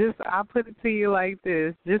wear? I'll put it to you like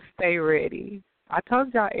this. Just stay ready. I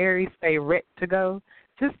told y'all Aries stay ready to go.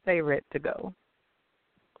 Just stay ready to go.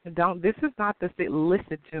 This is not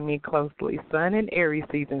listen to me closely. Sun and Aries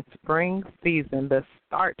season, spring season, the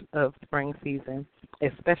start of spring season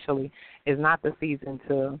especially, is not the season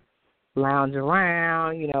to lounge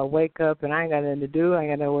around, wake up and I ain't got nothing to do, I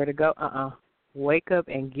ain't got nowhere to go. Wake up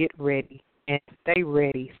and get ready and stay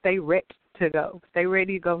ready. Stay ready to go. Stay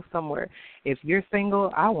ready to go somewhere. If you're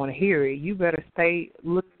single, I want to hear it. You better stay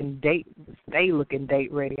looking date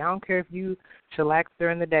ready. I don't care if you chillax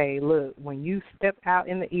during the day. Look, when you step out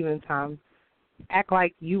in the evening time, act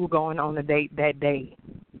like you were going on a date that day.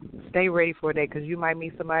 Stay ready for a date, because you might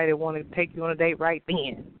meet somebody that want to take you on a date right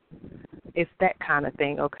then. It's that kind of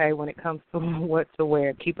thing, okay, when it comes to what to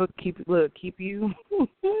wear. Keep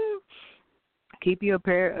you a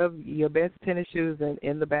pair of your best tennis shoes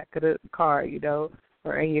in the back of the car,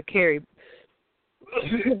 or in your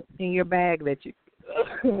in your bag that you,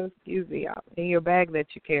 excuse me, y'all, in your bag that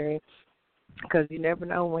you carry, because you never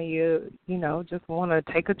know when you just want to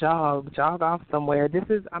take a jog off somewhere.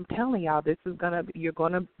 I'm telling y'all, you're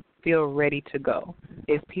gonna feel ready to go.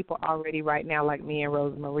 It's people already right now like me and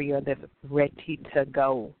Rose Maria that's ready to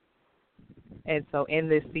go. And so in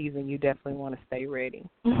this season, you definitely want to stay ready.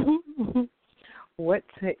 What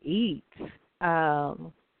to eat?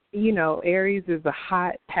 Aries is a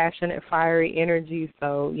hot, passionate, fiery energy.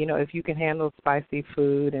 So, if you can handle spicy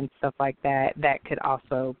food and stuff like that, that could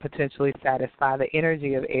also potentially satisfy the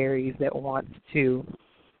energy of Aries that wants to,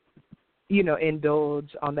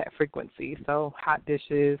 indulge on that frequency. So hot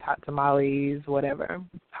dishes, hot tamales, whatever,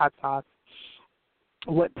 hot sauce.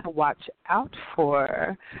 What to watch out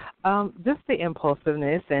for? Just the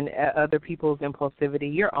impulsiveness and other people's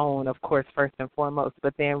impulsivity. Your own, of course, first and foremost,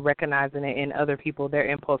 but then recognizing it in other people, their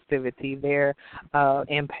impulsivity, their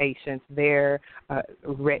impatience, their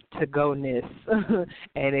ready-to-go-ness.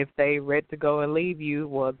 And if they ready to go and leave you,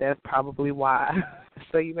 well, that's probably why.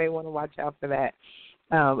 So you may want to watch out for that.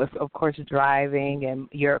 of course, driving and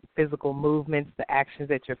your physical movements, the actions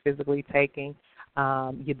that you're physically taking,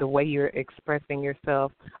 the way you're expressing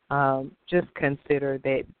yourself. Just consider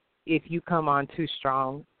that if you come on too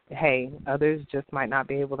strong, hey, others just might not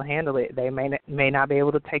be able to handle it. They may not be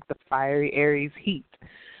able to take the fiery Aries heat.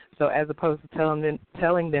 So as opposed to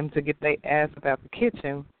telling them to get their ass about the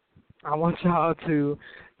kitchen, I want y'all to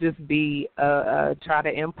just try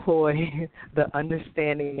to employ the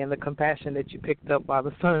understanding and the compassion that you picked up while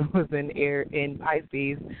the sun was in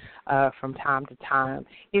Pisces from time to time,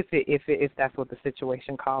 if that's what the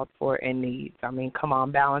situation calls for and needs. I mean, come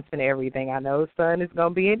on, balancing everything. I know sun is going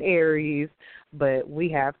to be in Aries, but we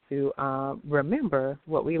have to remember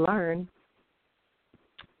what we learned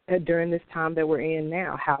during this time that we're in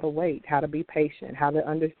now, how to wait, how to be patient, how to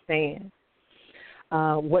understand.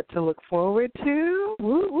 What to look forward to?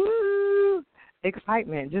 Woo woo!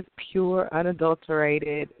 Excitement, just pure,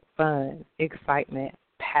 unadulterated fun, excitement,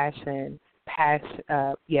 passion,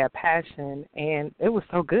 passion. And it was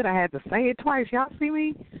so good I had to say it twice. Y'all see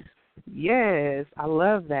me? Yes, I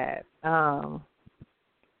love that.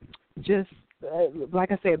 Just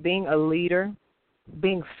like I said, being a leader,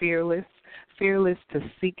 being fearless to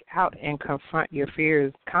seek out and confront your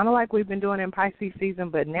fears, kind of like we've been doing in Pisces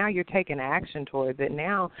season, but now you're taking action towards it.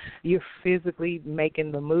 Now you're physically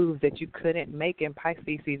making the moves that you couldn't make in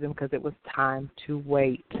Pisces season because it was time to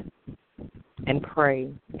wait and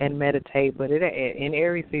pray and meditate. But in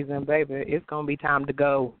Aries season, baby, it's going to be time to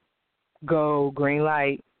go. Go, green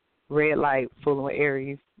light, red light, full of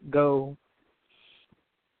Aries, go.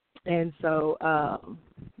 And so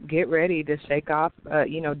get ready to shake off,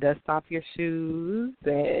 dust off your shoes,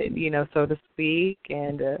 and, so to speak,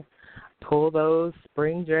 and pull those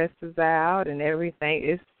spring dresses out and everything.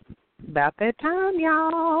 It's about that time,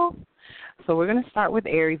 y'all. So we're going to start with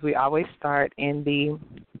Aries. We always start in the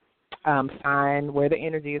sign where the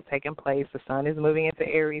energy is taking place. The sun is moving into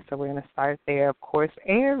Aries, so we're going to start there. Of course,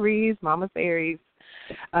 Aries, Mama's Aries.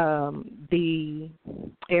 The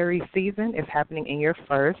Aries season is happening in your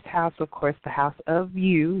first house, of course, the house of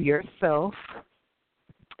you, yourself.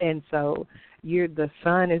 And so the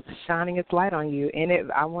sun is shining its light on you.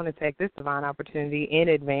 And I want to take this divine opportunity in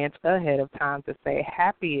advance, ahead of time, to say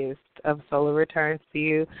happiest of solar returns to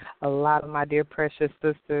you. A lot of my dear precious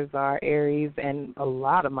sisters are Aries, and a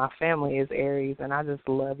lot of my family is Aries, and I just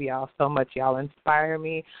love y'all so much. Y'all inspire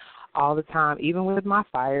me all the time, even with my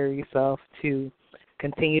fiery self, to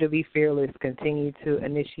continue to be fearless, continue to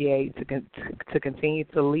initiate, to continue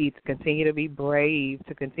to lead, to continue to be brave,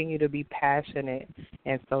 to continue to be passionate.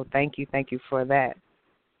 And so thank you for that.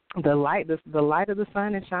 The light of the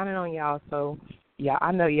sun is shining on y'all. So yeah,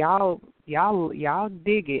 I know y'all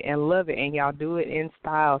dig it and love it, and y'all do it in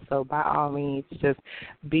style. So by all means, just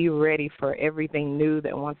be ready for everything new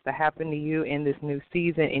that wants to happen to you in this new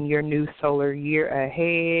season, in your new solar year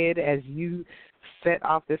ahead, as you set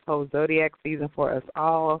off this whole zodiac season for us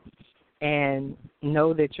all, and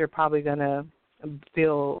know that you're probably going to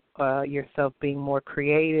feel yourself being more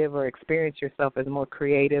creative, or experience yourself as more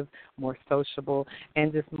creative, more sociable,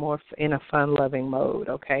 and just more in a fun-loving mode,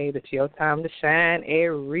 okay? That's your time to shine,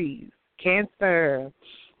 Aries. Cancer,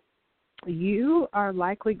 you are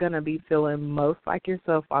likely going to be feeling most like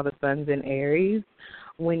yourself while the sun's in Aries,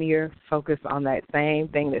 when you're focused on that same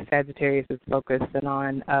thing that Sagittarius is focusing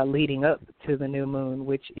on leading up to the new moon,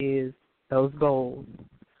 which is those goals,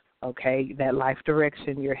 okay, that life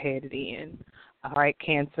direction you're headed in. All right,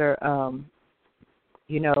 Cancer,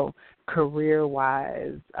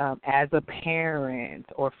 career-wise, as a parent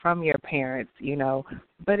or from your parents,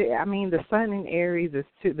 but the sun in Aries is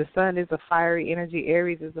too. The sun is a fiery energy.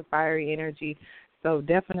 Aries is a fiery energy. So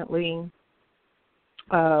definitely,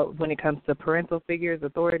 when it comes to parental figures,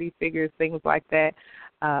 authority figures, things like that,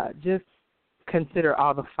 just consider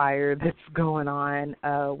all the fire that's going on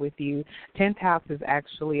with you. 10th house is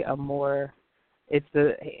actually it's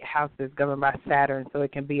the house that's governed by Saturn, so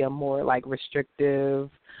it can be a more like restrictive,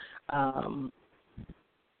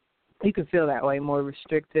 you can feel that way, more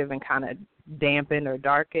restrictive and kind of dampened or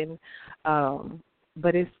darkened.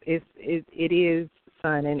 But it is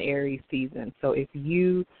sun and Aries season. So if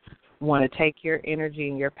you want to take your energy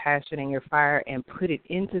and your passion and your fire and put it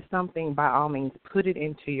into something, by all means, put it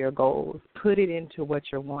into your goals. Put it into what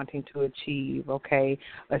you're wanting to achieve, okay,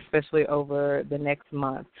 especially over the next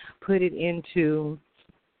month. Put it into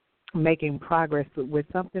making progress with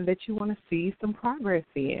something that you want to see some progress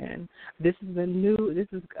in. It's a new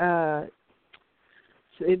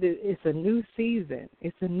season.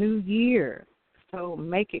 It's a new year. So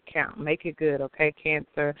make it count. Make it good, okay,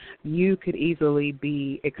 Cancer? You could easily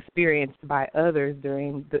be experienced by others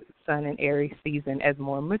during the Sun and Aries season as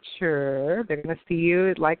more mature. They're going to see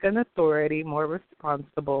you like an authority, more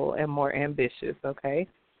responsible, and more ambitious, okay?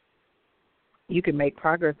 You can make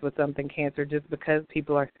progress with something, Cancer, just because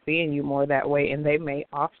people are seeing you more that way, and they may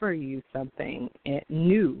offer you something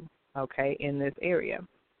new, okay, in this area.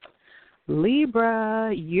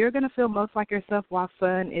 Libra, you're going to feel most like yourself while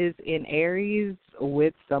Sun is in Aries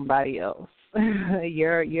with somebody else.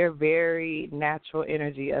 Your very natural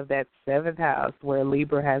energy of that 7th house where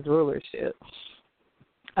Libra has rulership.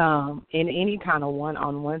 In any kind of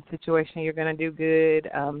one-on-one situation, you're going to do good.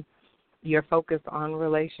 You're focused on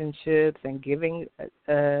relationships and giving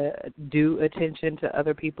due attention to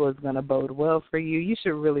other people is going to bode well for you. You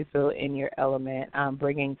should really feel in your element,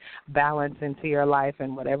 bringing balance into your life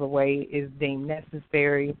in whatever way is deemed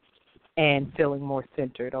necessary and feeling more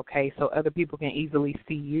centered, okay? So other people can easily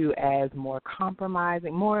see you as more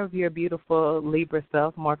compromising, more of your beautiful Libra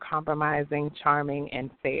self, more compromising, charming,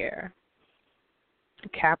 and fair.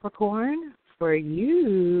 Capricorn, for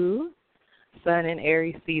you, Sun in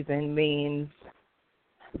Aries season means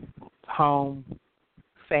home,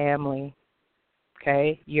 family,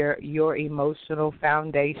 okay? Your emotional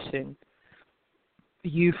foundation,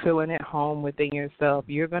 you feeling at home within yourself.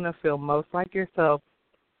 You're going to feel most like yourself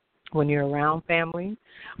when you're around family,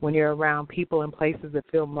 when you're around people and places that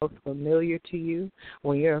feel most familiar to you,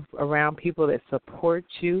 when you're around people that support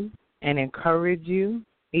you and encourage you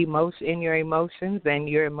in your emotions and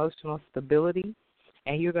your emotional stability.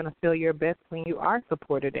 And you're going to feel your best when you are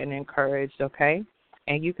supported and encouraged, okay?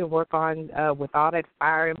 And you can work on, with all that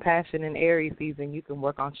fire and passion in Aries season, you can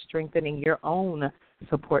work on strengthening your own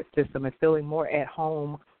support system and feeling more at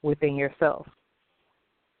home within yourself.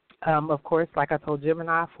 Of course, like I told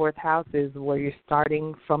Gemini, 4th house is where you're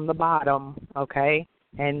starting from the bottom, okay?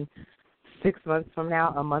 And 6 months from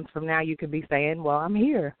now, a month from now, you could be saying, well, I'm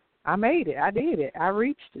here. I made it. I did it. I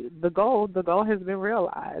reached the goal. The goal has been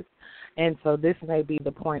realized. And so this may be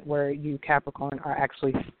the point where you, Capricorn, are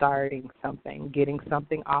actually starting something, getting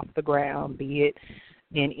something off the ground, be it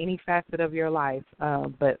in any facet of your life,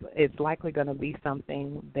 but it's likely going to be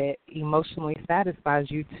something that emotionally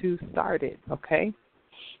satisfies you to start it, okay?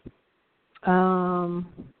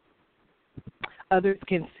 Others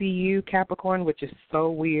can see you, Capricorn, which is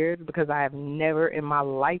so weird because I have never in my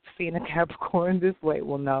life seen a Capricorn this way.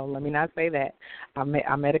 Well, no, let me not say that. I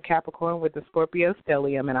met a Capricorn with a Scorpio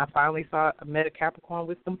stellium, and I finally met a Capricorn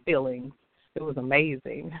with some feelings. It was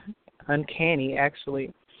amazing, uncanny,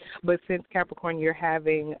 actually. But since, Capricorn, you're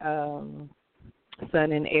having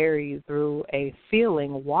Sun in Aries through a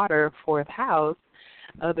feeling, water, 4th house,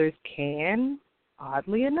 others can,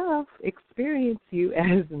 oddly enough, experience you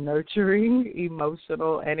as nurturing,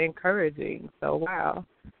 emotional, and encouraging. So, wow,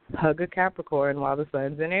 hug a Capricorn while the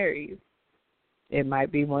Sun's in Aries. It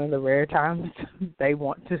might be one of the rare times they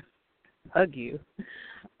want to hug you.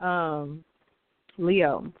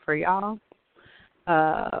 Leo, for y'all,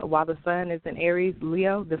 while the Sun is in Aries,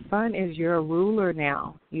 Leo, the Sun is your ruler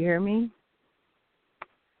now. You hear me?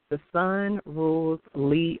 The Sun rules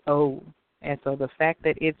Leo. And so the fact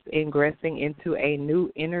that it's ingressing into a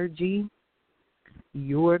new energy,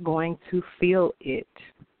 you're going to feel it.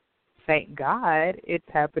 Thank God it's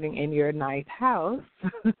happening in your 9th house.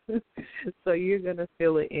 So you're going to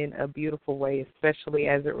feel it in a beautiful way, especially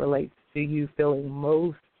as it relates to you feeling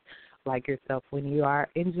most like yourself when you are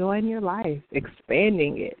enjoying your life,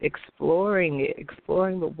 expanding it, exploring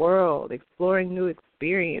the world, exploring new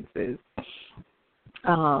experiences.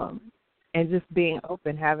 And just being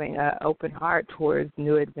open, having an open heart towards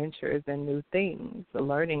new adventures and new things,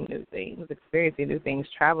 learning new things, experiencing new things,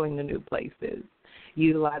 traveling to new places,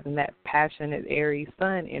 utilizing that passionate Aries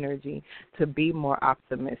Sun energy to be more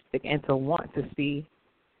optimistic and to want to see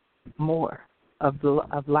more of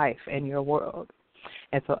life in your world.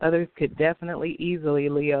 And so others could definitely easily,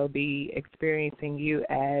 Leo, be experiencing you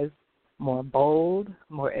as more bold,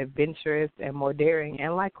 more adventurous, and more daring,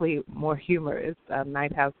 and likely more humorous.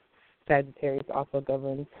 9th house Sagittarius also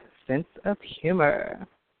governs sense of humor.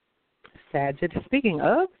 Speaking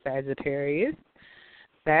of Sagittarius,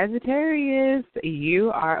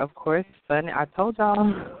 you are, of course, Sun. I told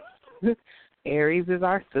y'all, Aries is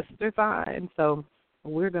our sister sign, so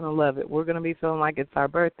we're going to love it. We're going to be feeling like it's our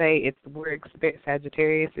birthday.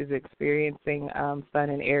 Sagittarius is experiencing Sun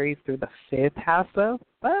and Aries through the 5th house of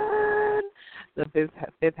fun. The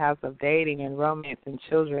fifth house of dating and romance and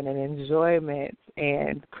children and enjoyment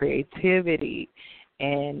and creativity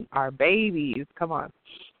and our babies. Come on.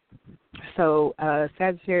 So,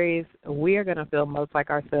 Sagittarius, we are going to feel most like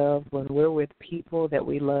ourselves when we're with people that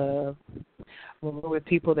we love, when we're with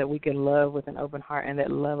people that we can love with an open heart and that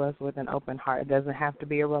love us with an open heart. It doesn't have to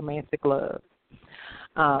be a romantic love.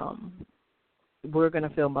 We're going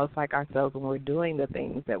to feel most like ourselves when we're doing the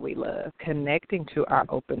things that we love, connecting to our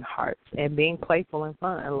open hearts and being playful and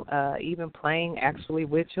fun, even playing actually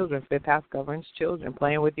with children. Fifth house governs children,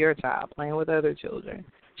 playing with your child, playing with other children,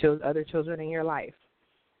 other children in your life.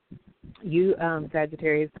 You,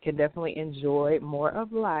 Sagittarius, can definitely enjoy more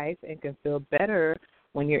of life and can feel better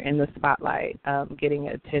when you're in the spotlight, getting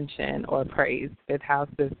attention or praise. Fifth house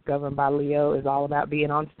is governed by Leo, is all about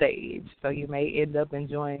being on stage. So you may end up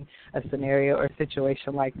enjoying a scenario or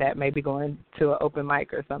situation like that, maybe going to an open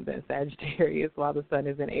mic or something, Sagittarius, while the sun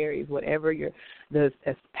is in Aries. Whatever the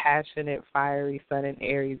passionate, fiery sun in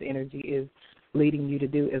Aries energy is leading you to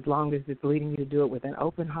do, as long as it's leading you to do it with an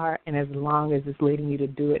open heart and as long as it's leading you to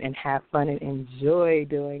do it and have fun and enjoy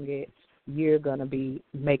doing it, you're going to be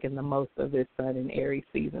making the most of this sun in Aries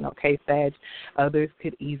season, okay, Sag? Others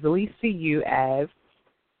could easily see you as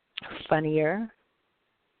funnier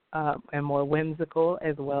and more whimsical,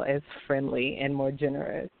 as well as friendly and more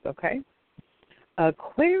generous, okay?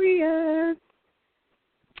 Aquarius,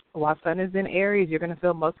 while sun is in Aries, you're going to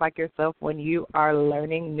feel most like yourself when you are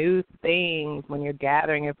learning new things, when you're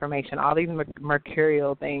gathering information, all these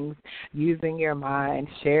mercurial things, using your mind,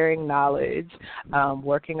 sharing knowledge,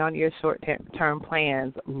 working on your short-term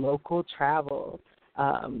plans, local travel,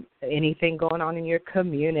 anything going on in your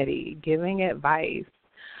community, giving advice.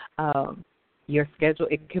 Your schedule,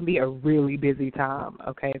 it can be a really busy time,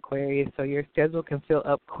 okay, Aquarius, so your schedule can fill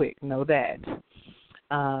up quick, know that.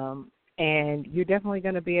 And you're definitely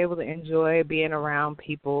going to be able to enjoy being around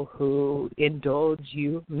people who indulge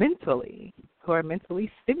you mentally, who are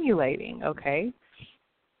mentally stimulating, okay?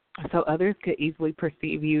 So others could easily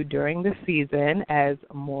perceive you during the season as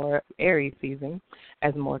more, Aries season,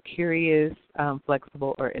 as more curious,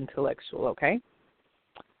 flexible, or intellectual, okay?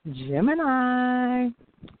 Gemini,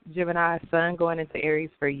 sun going into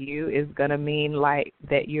Aries for you is going to mean like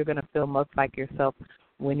that you're going to feel most like yourself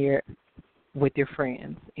when you're with your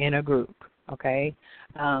friends in a group, okay?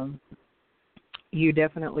 You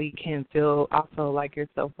definitely can feel also like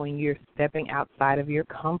yourself when you're stepping outside of your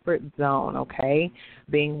comfort zone, okay?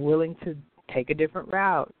 Being willing to take a different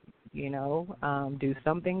route, do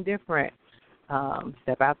something different.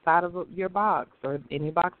 Step outside of your box or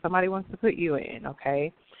any box somebody wants to put you in,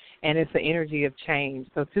 okay? And it's the energy of change.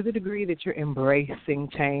 So to the degree that you're embracing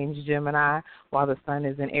change, Gemini, while the sun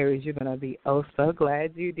is in Aries, you're going to be oh so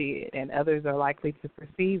glad you did. And others are likely to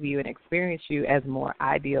perceive you and experience you as more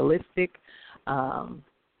idealistic.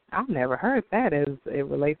 I've never heard that as it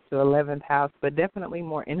relates to 11th house, but definitely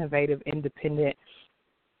more innovative, independent.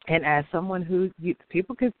 And as someone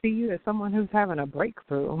people can see you as someone who's having a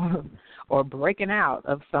breakthrough or breaking out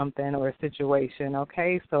of something or a situation,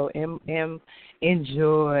 okay? So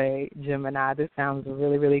enjoy, Gemini. This sounds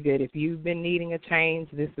really, really good. If you've been needing a change,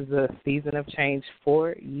 this is a season of change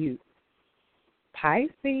for you.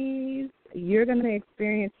 Pisces, you're going to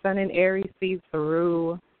experience sun in Aries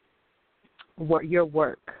through your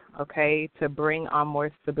work, okay, to bring on more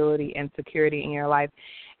stability and security in your life.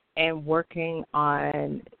 And working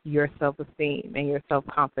on your self-esteem and your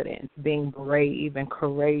self-confidence, being brave and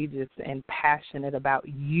courageous and passionate about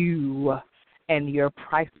you and your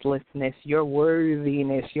pricelessness, your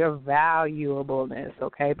worthiness, your valuableness,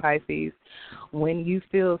 okay, Pisces? When you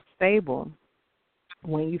feel stable,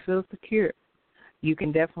 when you feel secure, you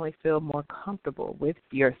can definitely feel more comfortable with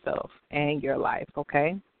yourself and your life,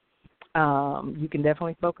 okay? You can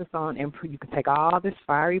definitely focus on you can take all this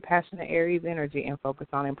fiery, passionate Aries energy and focus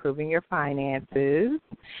on improving your finances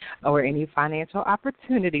or any financial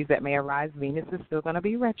opportunities that may arise. Venus is still going to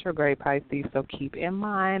be retrograde, Pisces, so keep in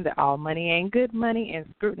mind that all money ain't good money, and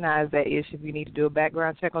scrutinize that issue. If you need to do a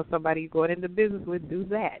background check on somebody you're going into business with, do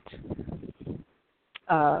that.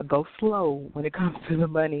 Go slow when it comes to the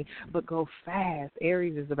money, but go fast.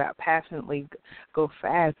 Aries is about passionately go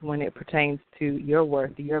fast when it pertains to your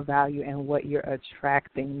worth, your value, and what you're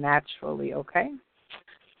attracting naturally, okay?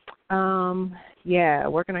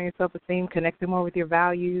 Working on your self-esteem, connecting more with your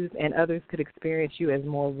values, and others could experience you as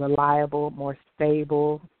more reliable, more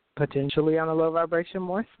stable, potentially on a low vibration,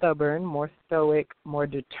 more stubborn, more stoic, more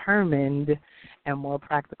determined, and more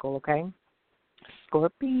practical, okay?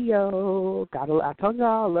 Scorpio. I told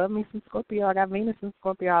y'all I love me some Scorpio. I got Venus in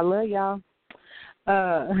Scorpio. I love y'all.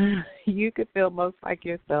 You could feel most like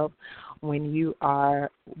yourself when you are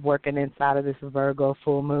working inside of this Virgo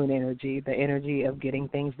full moon energy, the energy of getting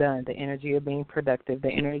things done, the energy of being productive, the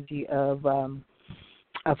energy of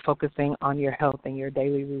focusing on your health and your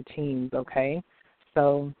daily routines, okay?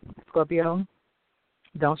 So, Scorpio,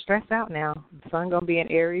 Don't stress out now. The sun going to be in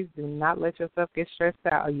Aries. Do not let yourself get stressed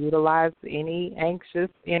out or utilize any anxious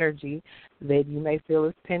energy that you may feel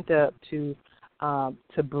is pent up to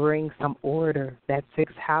bring some order. That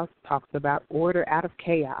sixth house talks about order out of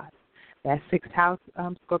chaos. That sixth house,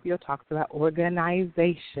 Scorpio, talks about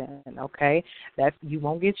organization, okay? You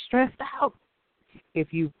won't get stressed out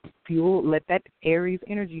if you let that Aries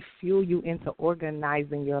energy fuel you into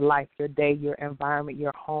organizing your life, your day, your environment,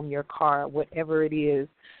 your home, your car, whatever it is,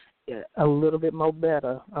 a little bit more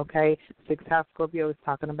better, okay? Sixth house Scorpio is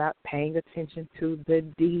talking about paying attention to the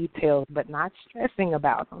details, but not stressing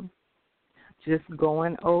about them. Just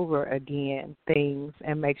going over again things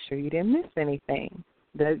and make sure you didn't miss anything.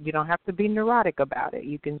 You don't have to be neurotic about it.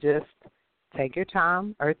 You can just take your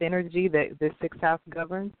time. Earth energy that this sixth house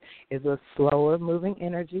governs is a slower moving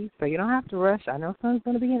energy, so you don't have to rush. I know sun's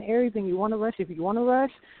going to be in Aries and you want to rush. If you want to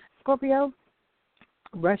rush, Scorpio,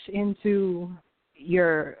 rush into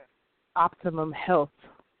your optimum health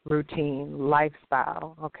routine,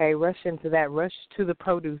 lifestyle, okay? Rush into that. Rush to the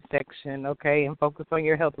produce section, okay, and focus on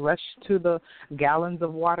your health. Rush to the gallons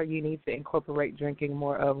of water you need to incorporate drinking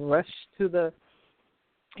more of. Rush to the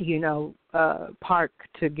park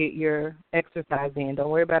to get your exercise in. Don't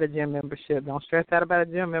worry about a gym membership. Don't stress out about a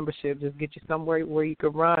gym membership. Just get you somewhere where you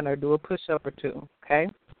can run or do a push-up or two, okay?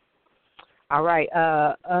 All right.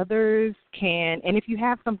 Others can, and if you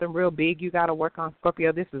have something real big you got to work on,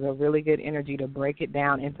 Scorpio, this is a really good energy to break it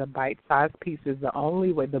down into bite-sized pieces.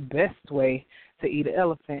 The best way to eat an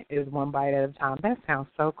elephant is one bite at a time. That sounds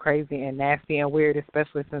so crazy and nasty and weird,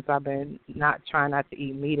 especially since I've been trying not to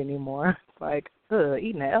eat meat anymore. It's like,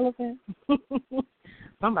 eating an elephant?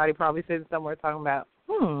 Somebody probably said somewhere talking about,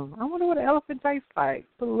 I wonder what an elephant tastes like.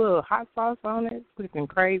 Put a little hot sauce on it. Looking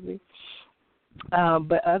crazy.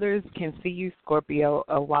 But others can see you, Scorpio,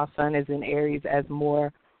 while Sun is in Aries, as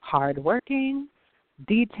more hardworking,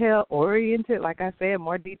 detail-oriented, like I said,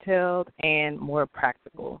 more detailed and more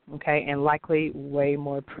practical, okay, and likely way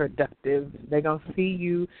more productive. They're going to see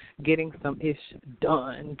you getting some ish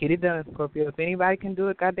done. Get it done, Scorpio. If anybody can do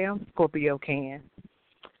it, goddamn, Scorpio can.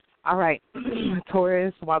 All right,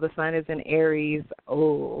 Taurus, while the sun is in Aries,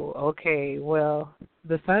 okay, well,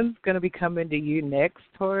 the sun's going to be coming to you next,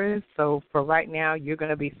 Taurus, so for right now, you're going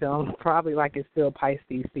to be feeling probably like it's still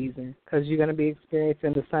Pisces season because you're going to be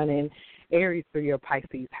experiencing the sun in Aries through your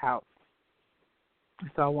Pisces house.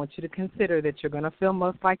 So I want you to consider that you're going to feel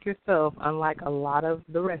most like yourself, unlike a lot of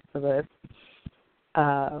the rest of us,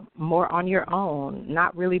 more on your own,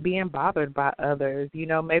 not really being bothered by others.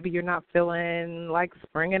 Maybe you're not feeling like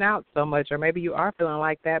springing out so much, or maybe you are feeling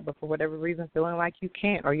like that, but for whatever reason feeling like you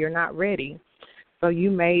can't or you're not ready. So you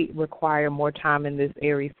may require more time in this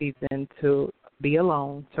Aries season to be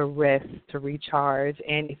alone, to rest, to recharge.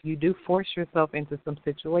 And if you do force yourself into some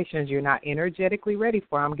situations you're not energetically ready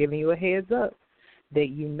for, I'm giving you a heads up that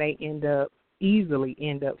you may easily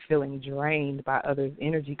end up feeling drained by others'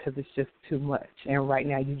 energy because it's just too much. And right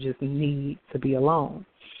now you just need to be alone.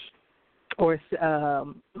 Or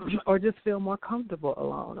just feel more comfortable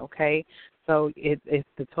alone, okay? So it's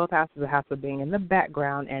the 12th house is a house of being in the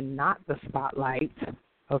background and not the spotlight,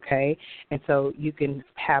 okay? And so you can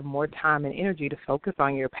have more time and energy to focus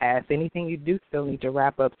on your past, anything you do still need to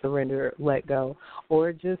wrap up, surrender, let go,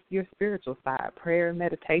 or just your spiritual side, prayer and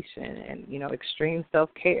meditation and, extreme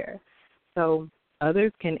self-care. So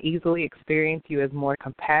others can easily experience you as more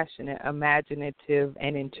compassionate, imaginative,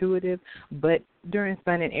 and intuitive, but during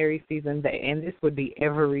Sun and Aries season, and this would be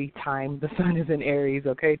every time the Sun is in Aries,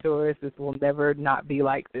 okay, Taurus, this will never not be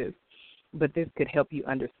like this, but this could help you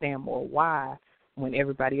understand more why when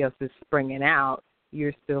everybody else is springing out,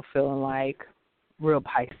 you're still feeling like real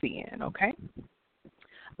Piscean, okay?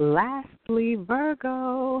 Lastly,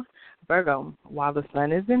 Virgo. While the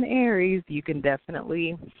Sun is in Aries, you can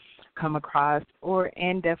definitely come across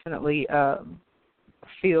and definitely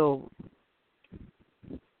feel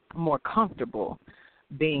more comfortable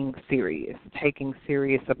being serious, taking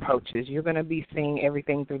serious approaches. You're going to be seeing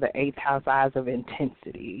everything through the 8th house eyes of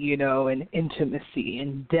intensity, and intimacy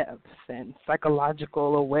and depth and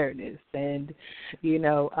psychological awareness and,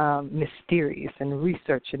 mysterious and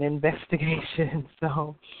research and investigation.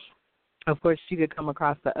 So, of course, you could come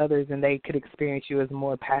across the others and they could experience you as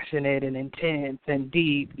more passionate and intense and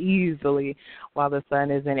deep easily while the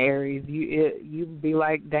sun is in Aries. You'd be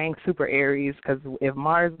like, dang, super Aries, because if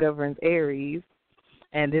Mars governs Aries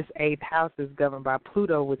and this 8th house is governed by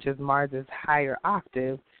Pluto, which is Mars's higher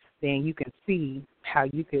octave, then you can see how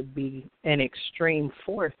you could be an extreme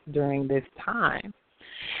force during this time.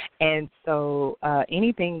 And so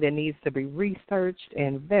anything that needs to be researched,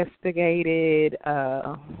 investigated,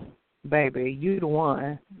 baby, you the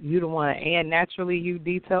one. You the one. And naturally, you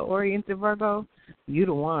detail-oriented, Virgo, you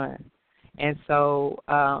the one. And so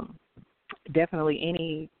definitely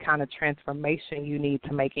any kind of transformation you need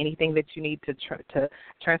to make, anything that you need to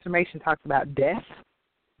transformation talks about death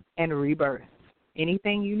and rebirth.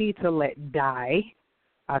 Anything you need to let die.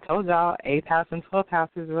 I told y'all 8th house and 12th house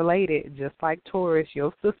is related, just like Taurus,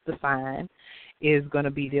 your sister sign, is going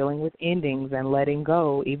to be dealing with endings and letting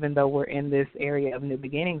go. Even though we're in this area of new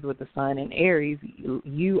beginnings with the sun in Aries,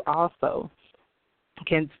 you also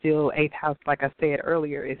can still, 8th house, like I said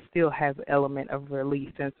earlier, it still has an element of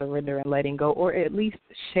release and surrender and letting go, or at least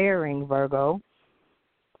sharing, Virgo.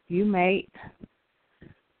 You may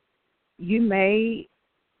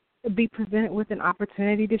be presented with an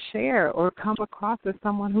opportunity to share or come across as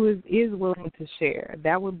someone who is willing to share.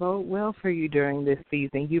 That would bode well for you during this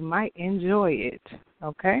season. You might enjoy it,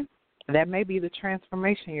 okay? That may be the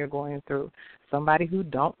transformation you're going through. Somebody who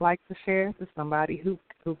don't like to share to somebody who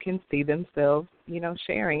can see themselves,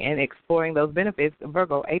 sharing and exploring those benefits.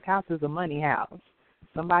 Virgo, 8th house is a money house.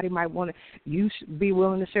 Somebody might want to, you should be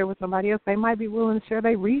willing to share with somebody else. They might be willing to share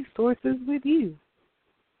their resources with you.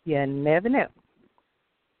 You never know.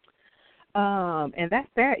 And that's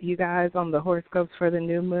that, you guys, on the horoscopes for the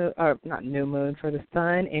new moon, or not new moon, for the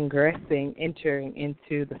sun entering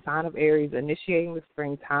into the sign of Aries, initiating the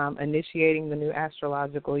springtime, initiating the new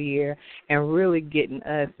astrological year, and really getting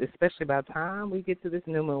us, especially by the time we get to this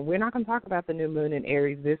new moon. We're not going to talk about the new moon in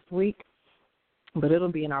Aries this week, but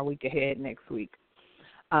it'll be in our week ahead next week.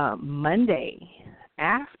 Monday,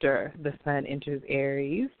 after the sun enters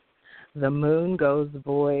Aries, the moon goes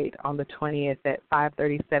void on the 20th at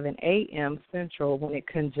 5:37 a.m. Central when it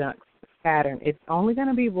conjuncts Saturn. It's only going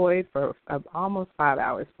to be void for almost 5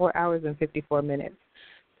 hours, 4 hours and 54 minutes.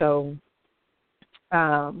 So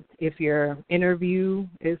if your interview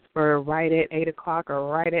is for right at 8 o'clock or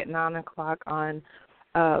right at 9 o'clock on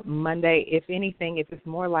Monday, if anything, if it's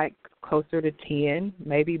more like closer to 10,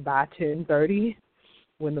 maybe by 10:30,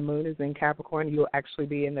 when the moon is in Capricorn, you'll actually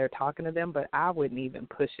be in there talking to them, but I wouldn't even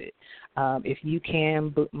push it. If you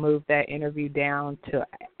can move that interview down to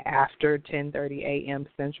after 10:30 a.m.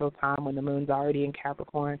 Central Time when the moon's already in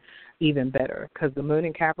Capricorn, even better, because the moon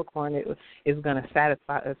in Capricorn is going to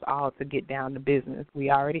satisfy us all to get down to business.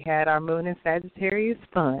 We already had our moon in Sagittarius,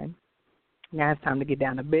 fun. Now it's time to get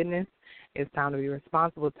down to business. It's time to be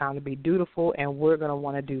responsible. It's time to be dutiful, and we're going to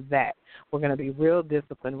want to do that. We're going to be real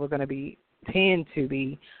disciplined. We're going to tend to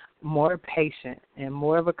be more patient and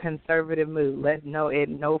more of a conservative mood.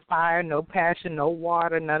 No fire, no passion, no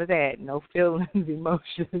water, none of that. No feelings,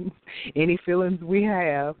 emotions. Any feelings we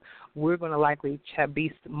have, we're going to likely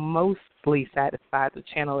be mostly satisfied to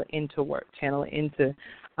channel it into work, channel it into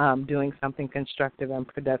doing something constructive and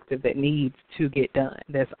productive that needs to get done,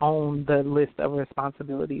 that's on the list of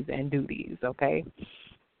responsibilities and duties, okay?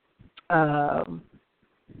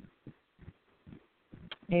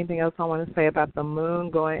 Anything else I want to say about the moon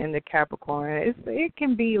going into Capricorn? It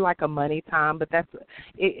can be like a money time, but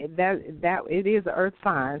it is an earth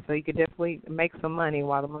sign, so you could definitely make some money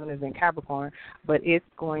while the moon is in Capricorn. But it's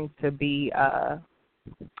going to be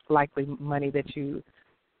likely money that you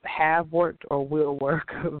have worked or will work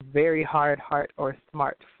very hard, or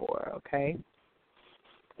smart for. Okay.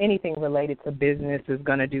 Anything related to business is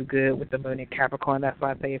going to do good with the moon in Capricorn. That's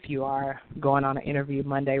why I say if you are going on an interview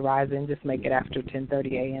Monday rising, just make it after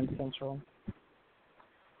 10:30 a.m. Central.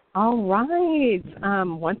 All right.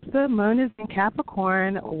 Once the moon is in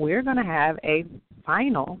Capricorn, we're going to have a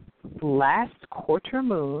final last quarter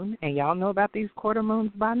moon, and y'all know about these quarter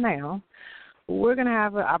moons by now. We're going to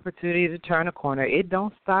have an opportunity to turn a corner. It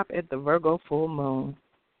don't stop at the Virgo full moon.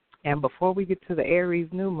 And before we get to the Aries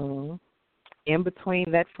new moon, in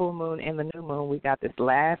between that full moon and the new moon, we got this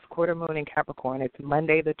last quarter moon in Capricorn. It's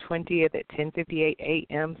Monday the 20th at 10:58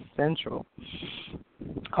 a.m. Central.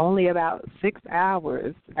 Only about 6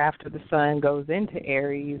 hours after the sun goes into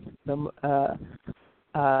Aries, the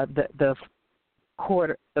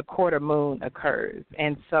quarter moon occurs.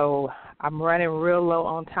 And so I'm running real low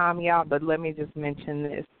on time, y'all, but let me just mention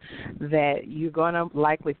this, that you're going to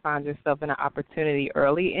likely find yourself in an opportunity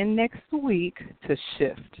early in next week to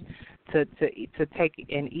shift, to take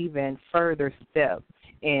an even further step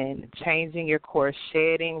in changing your course,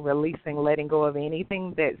 shedding, releasing, letting go of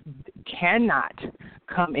anything that cannot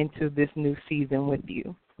come into this new season with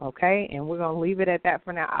you. Okay? And we're going to leave it at that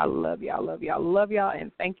for now. I love y'all,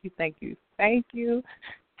 and thank you.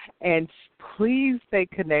 And please stay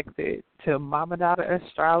connected to Mama Dada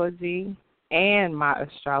Astrology and my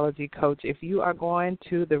astrology coach. If you are going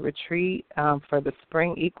to the retreat for the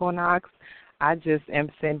spring equinox, I just am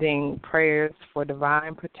sending prayers for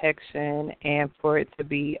divine protection and for it to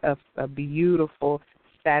be a beautiful,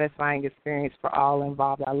 satisfying experience for all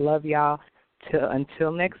involved. I love y'all.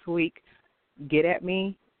 Until next week, get at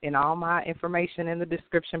me and all my information in the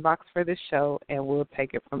description box for this show, and we'll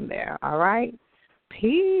take it from there. All right?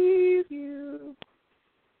 Peace.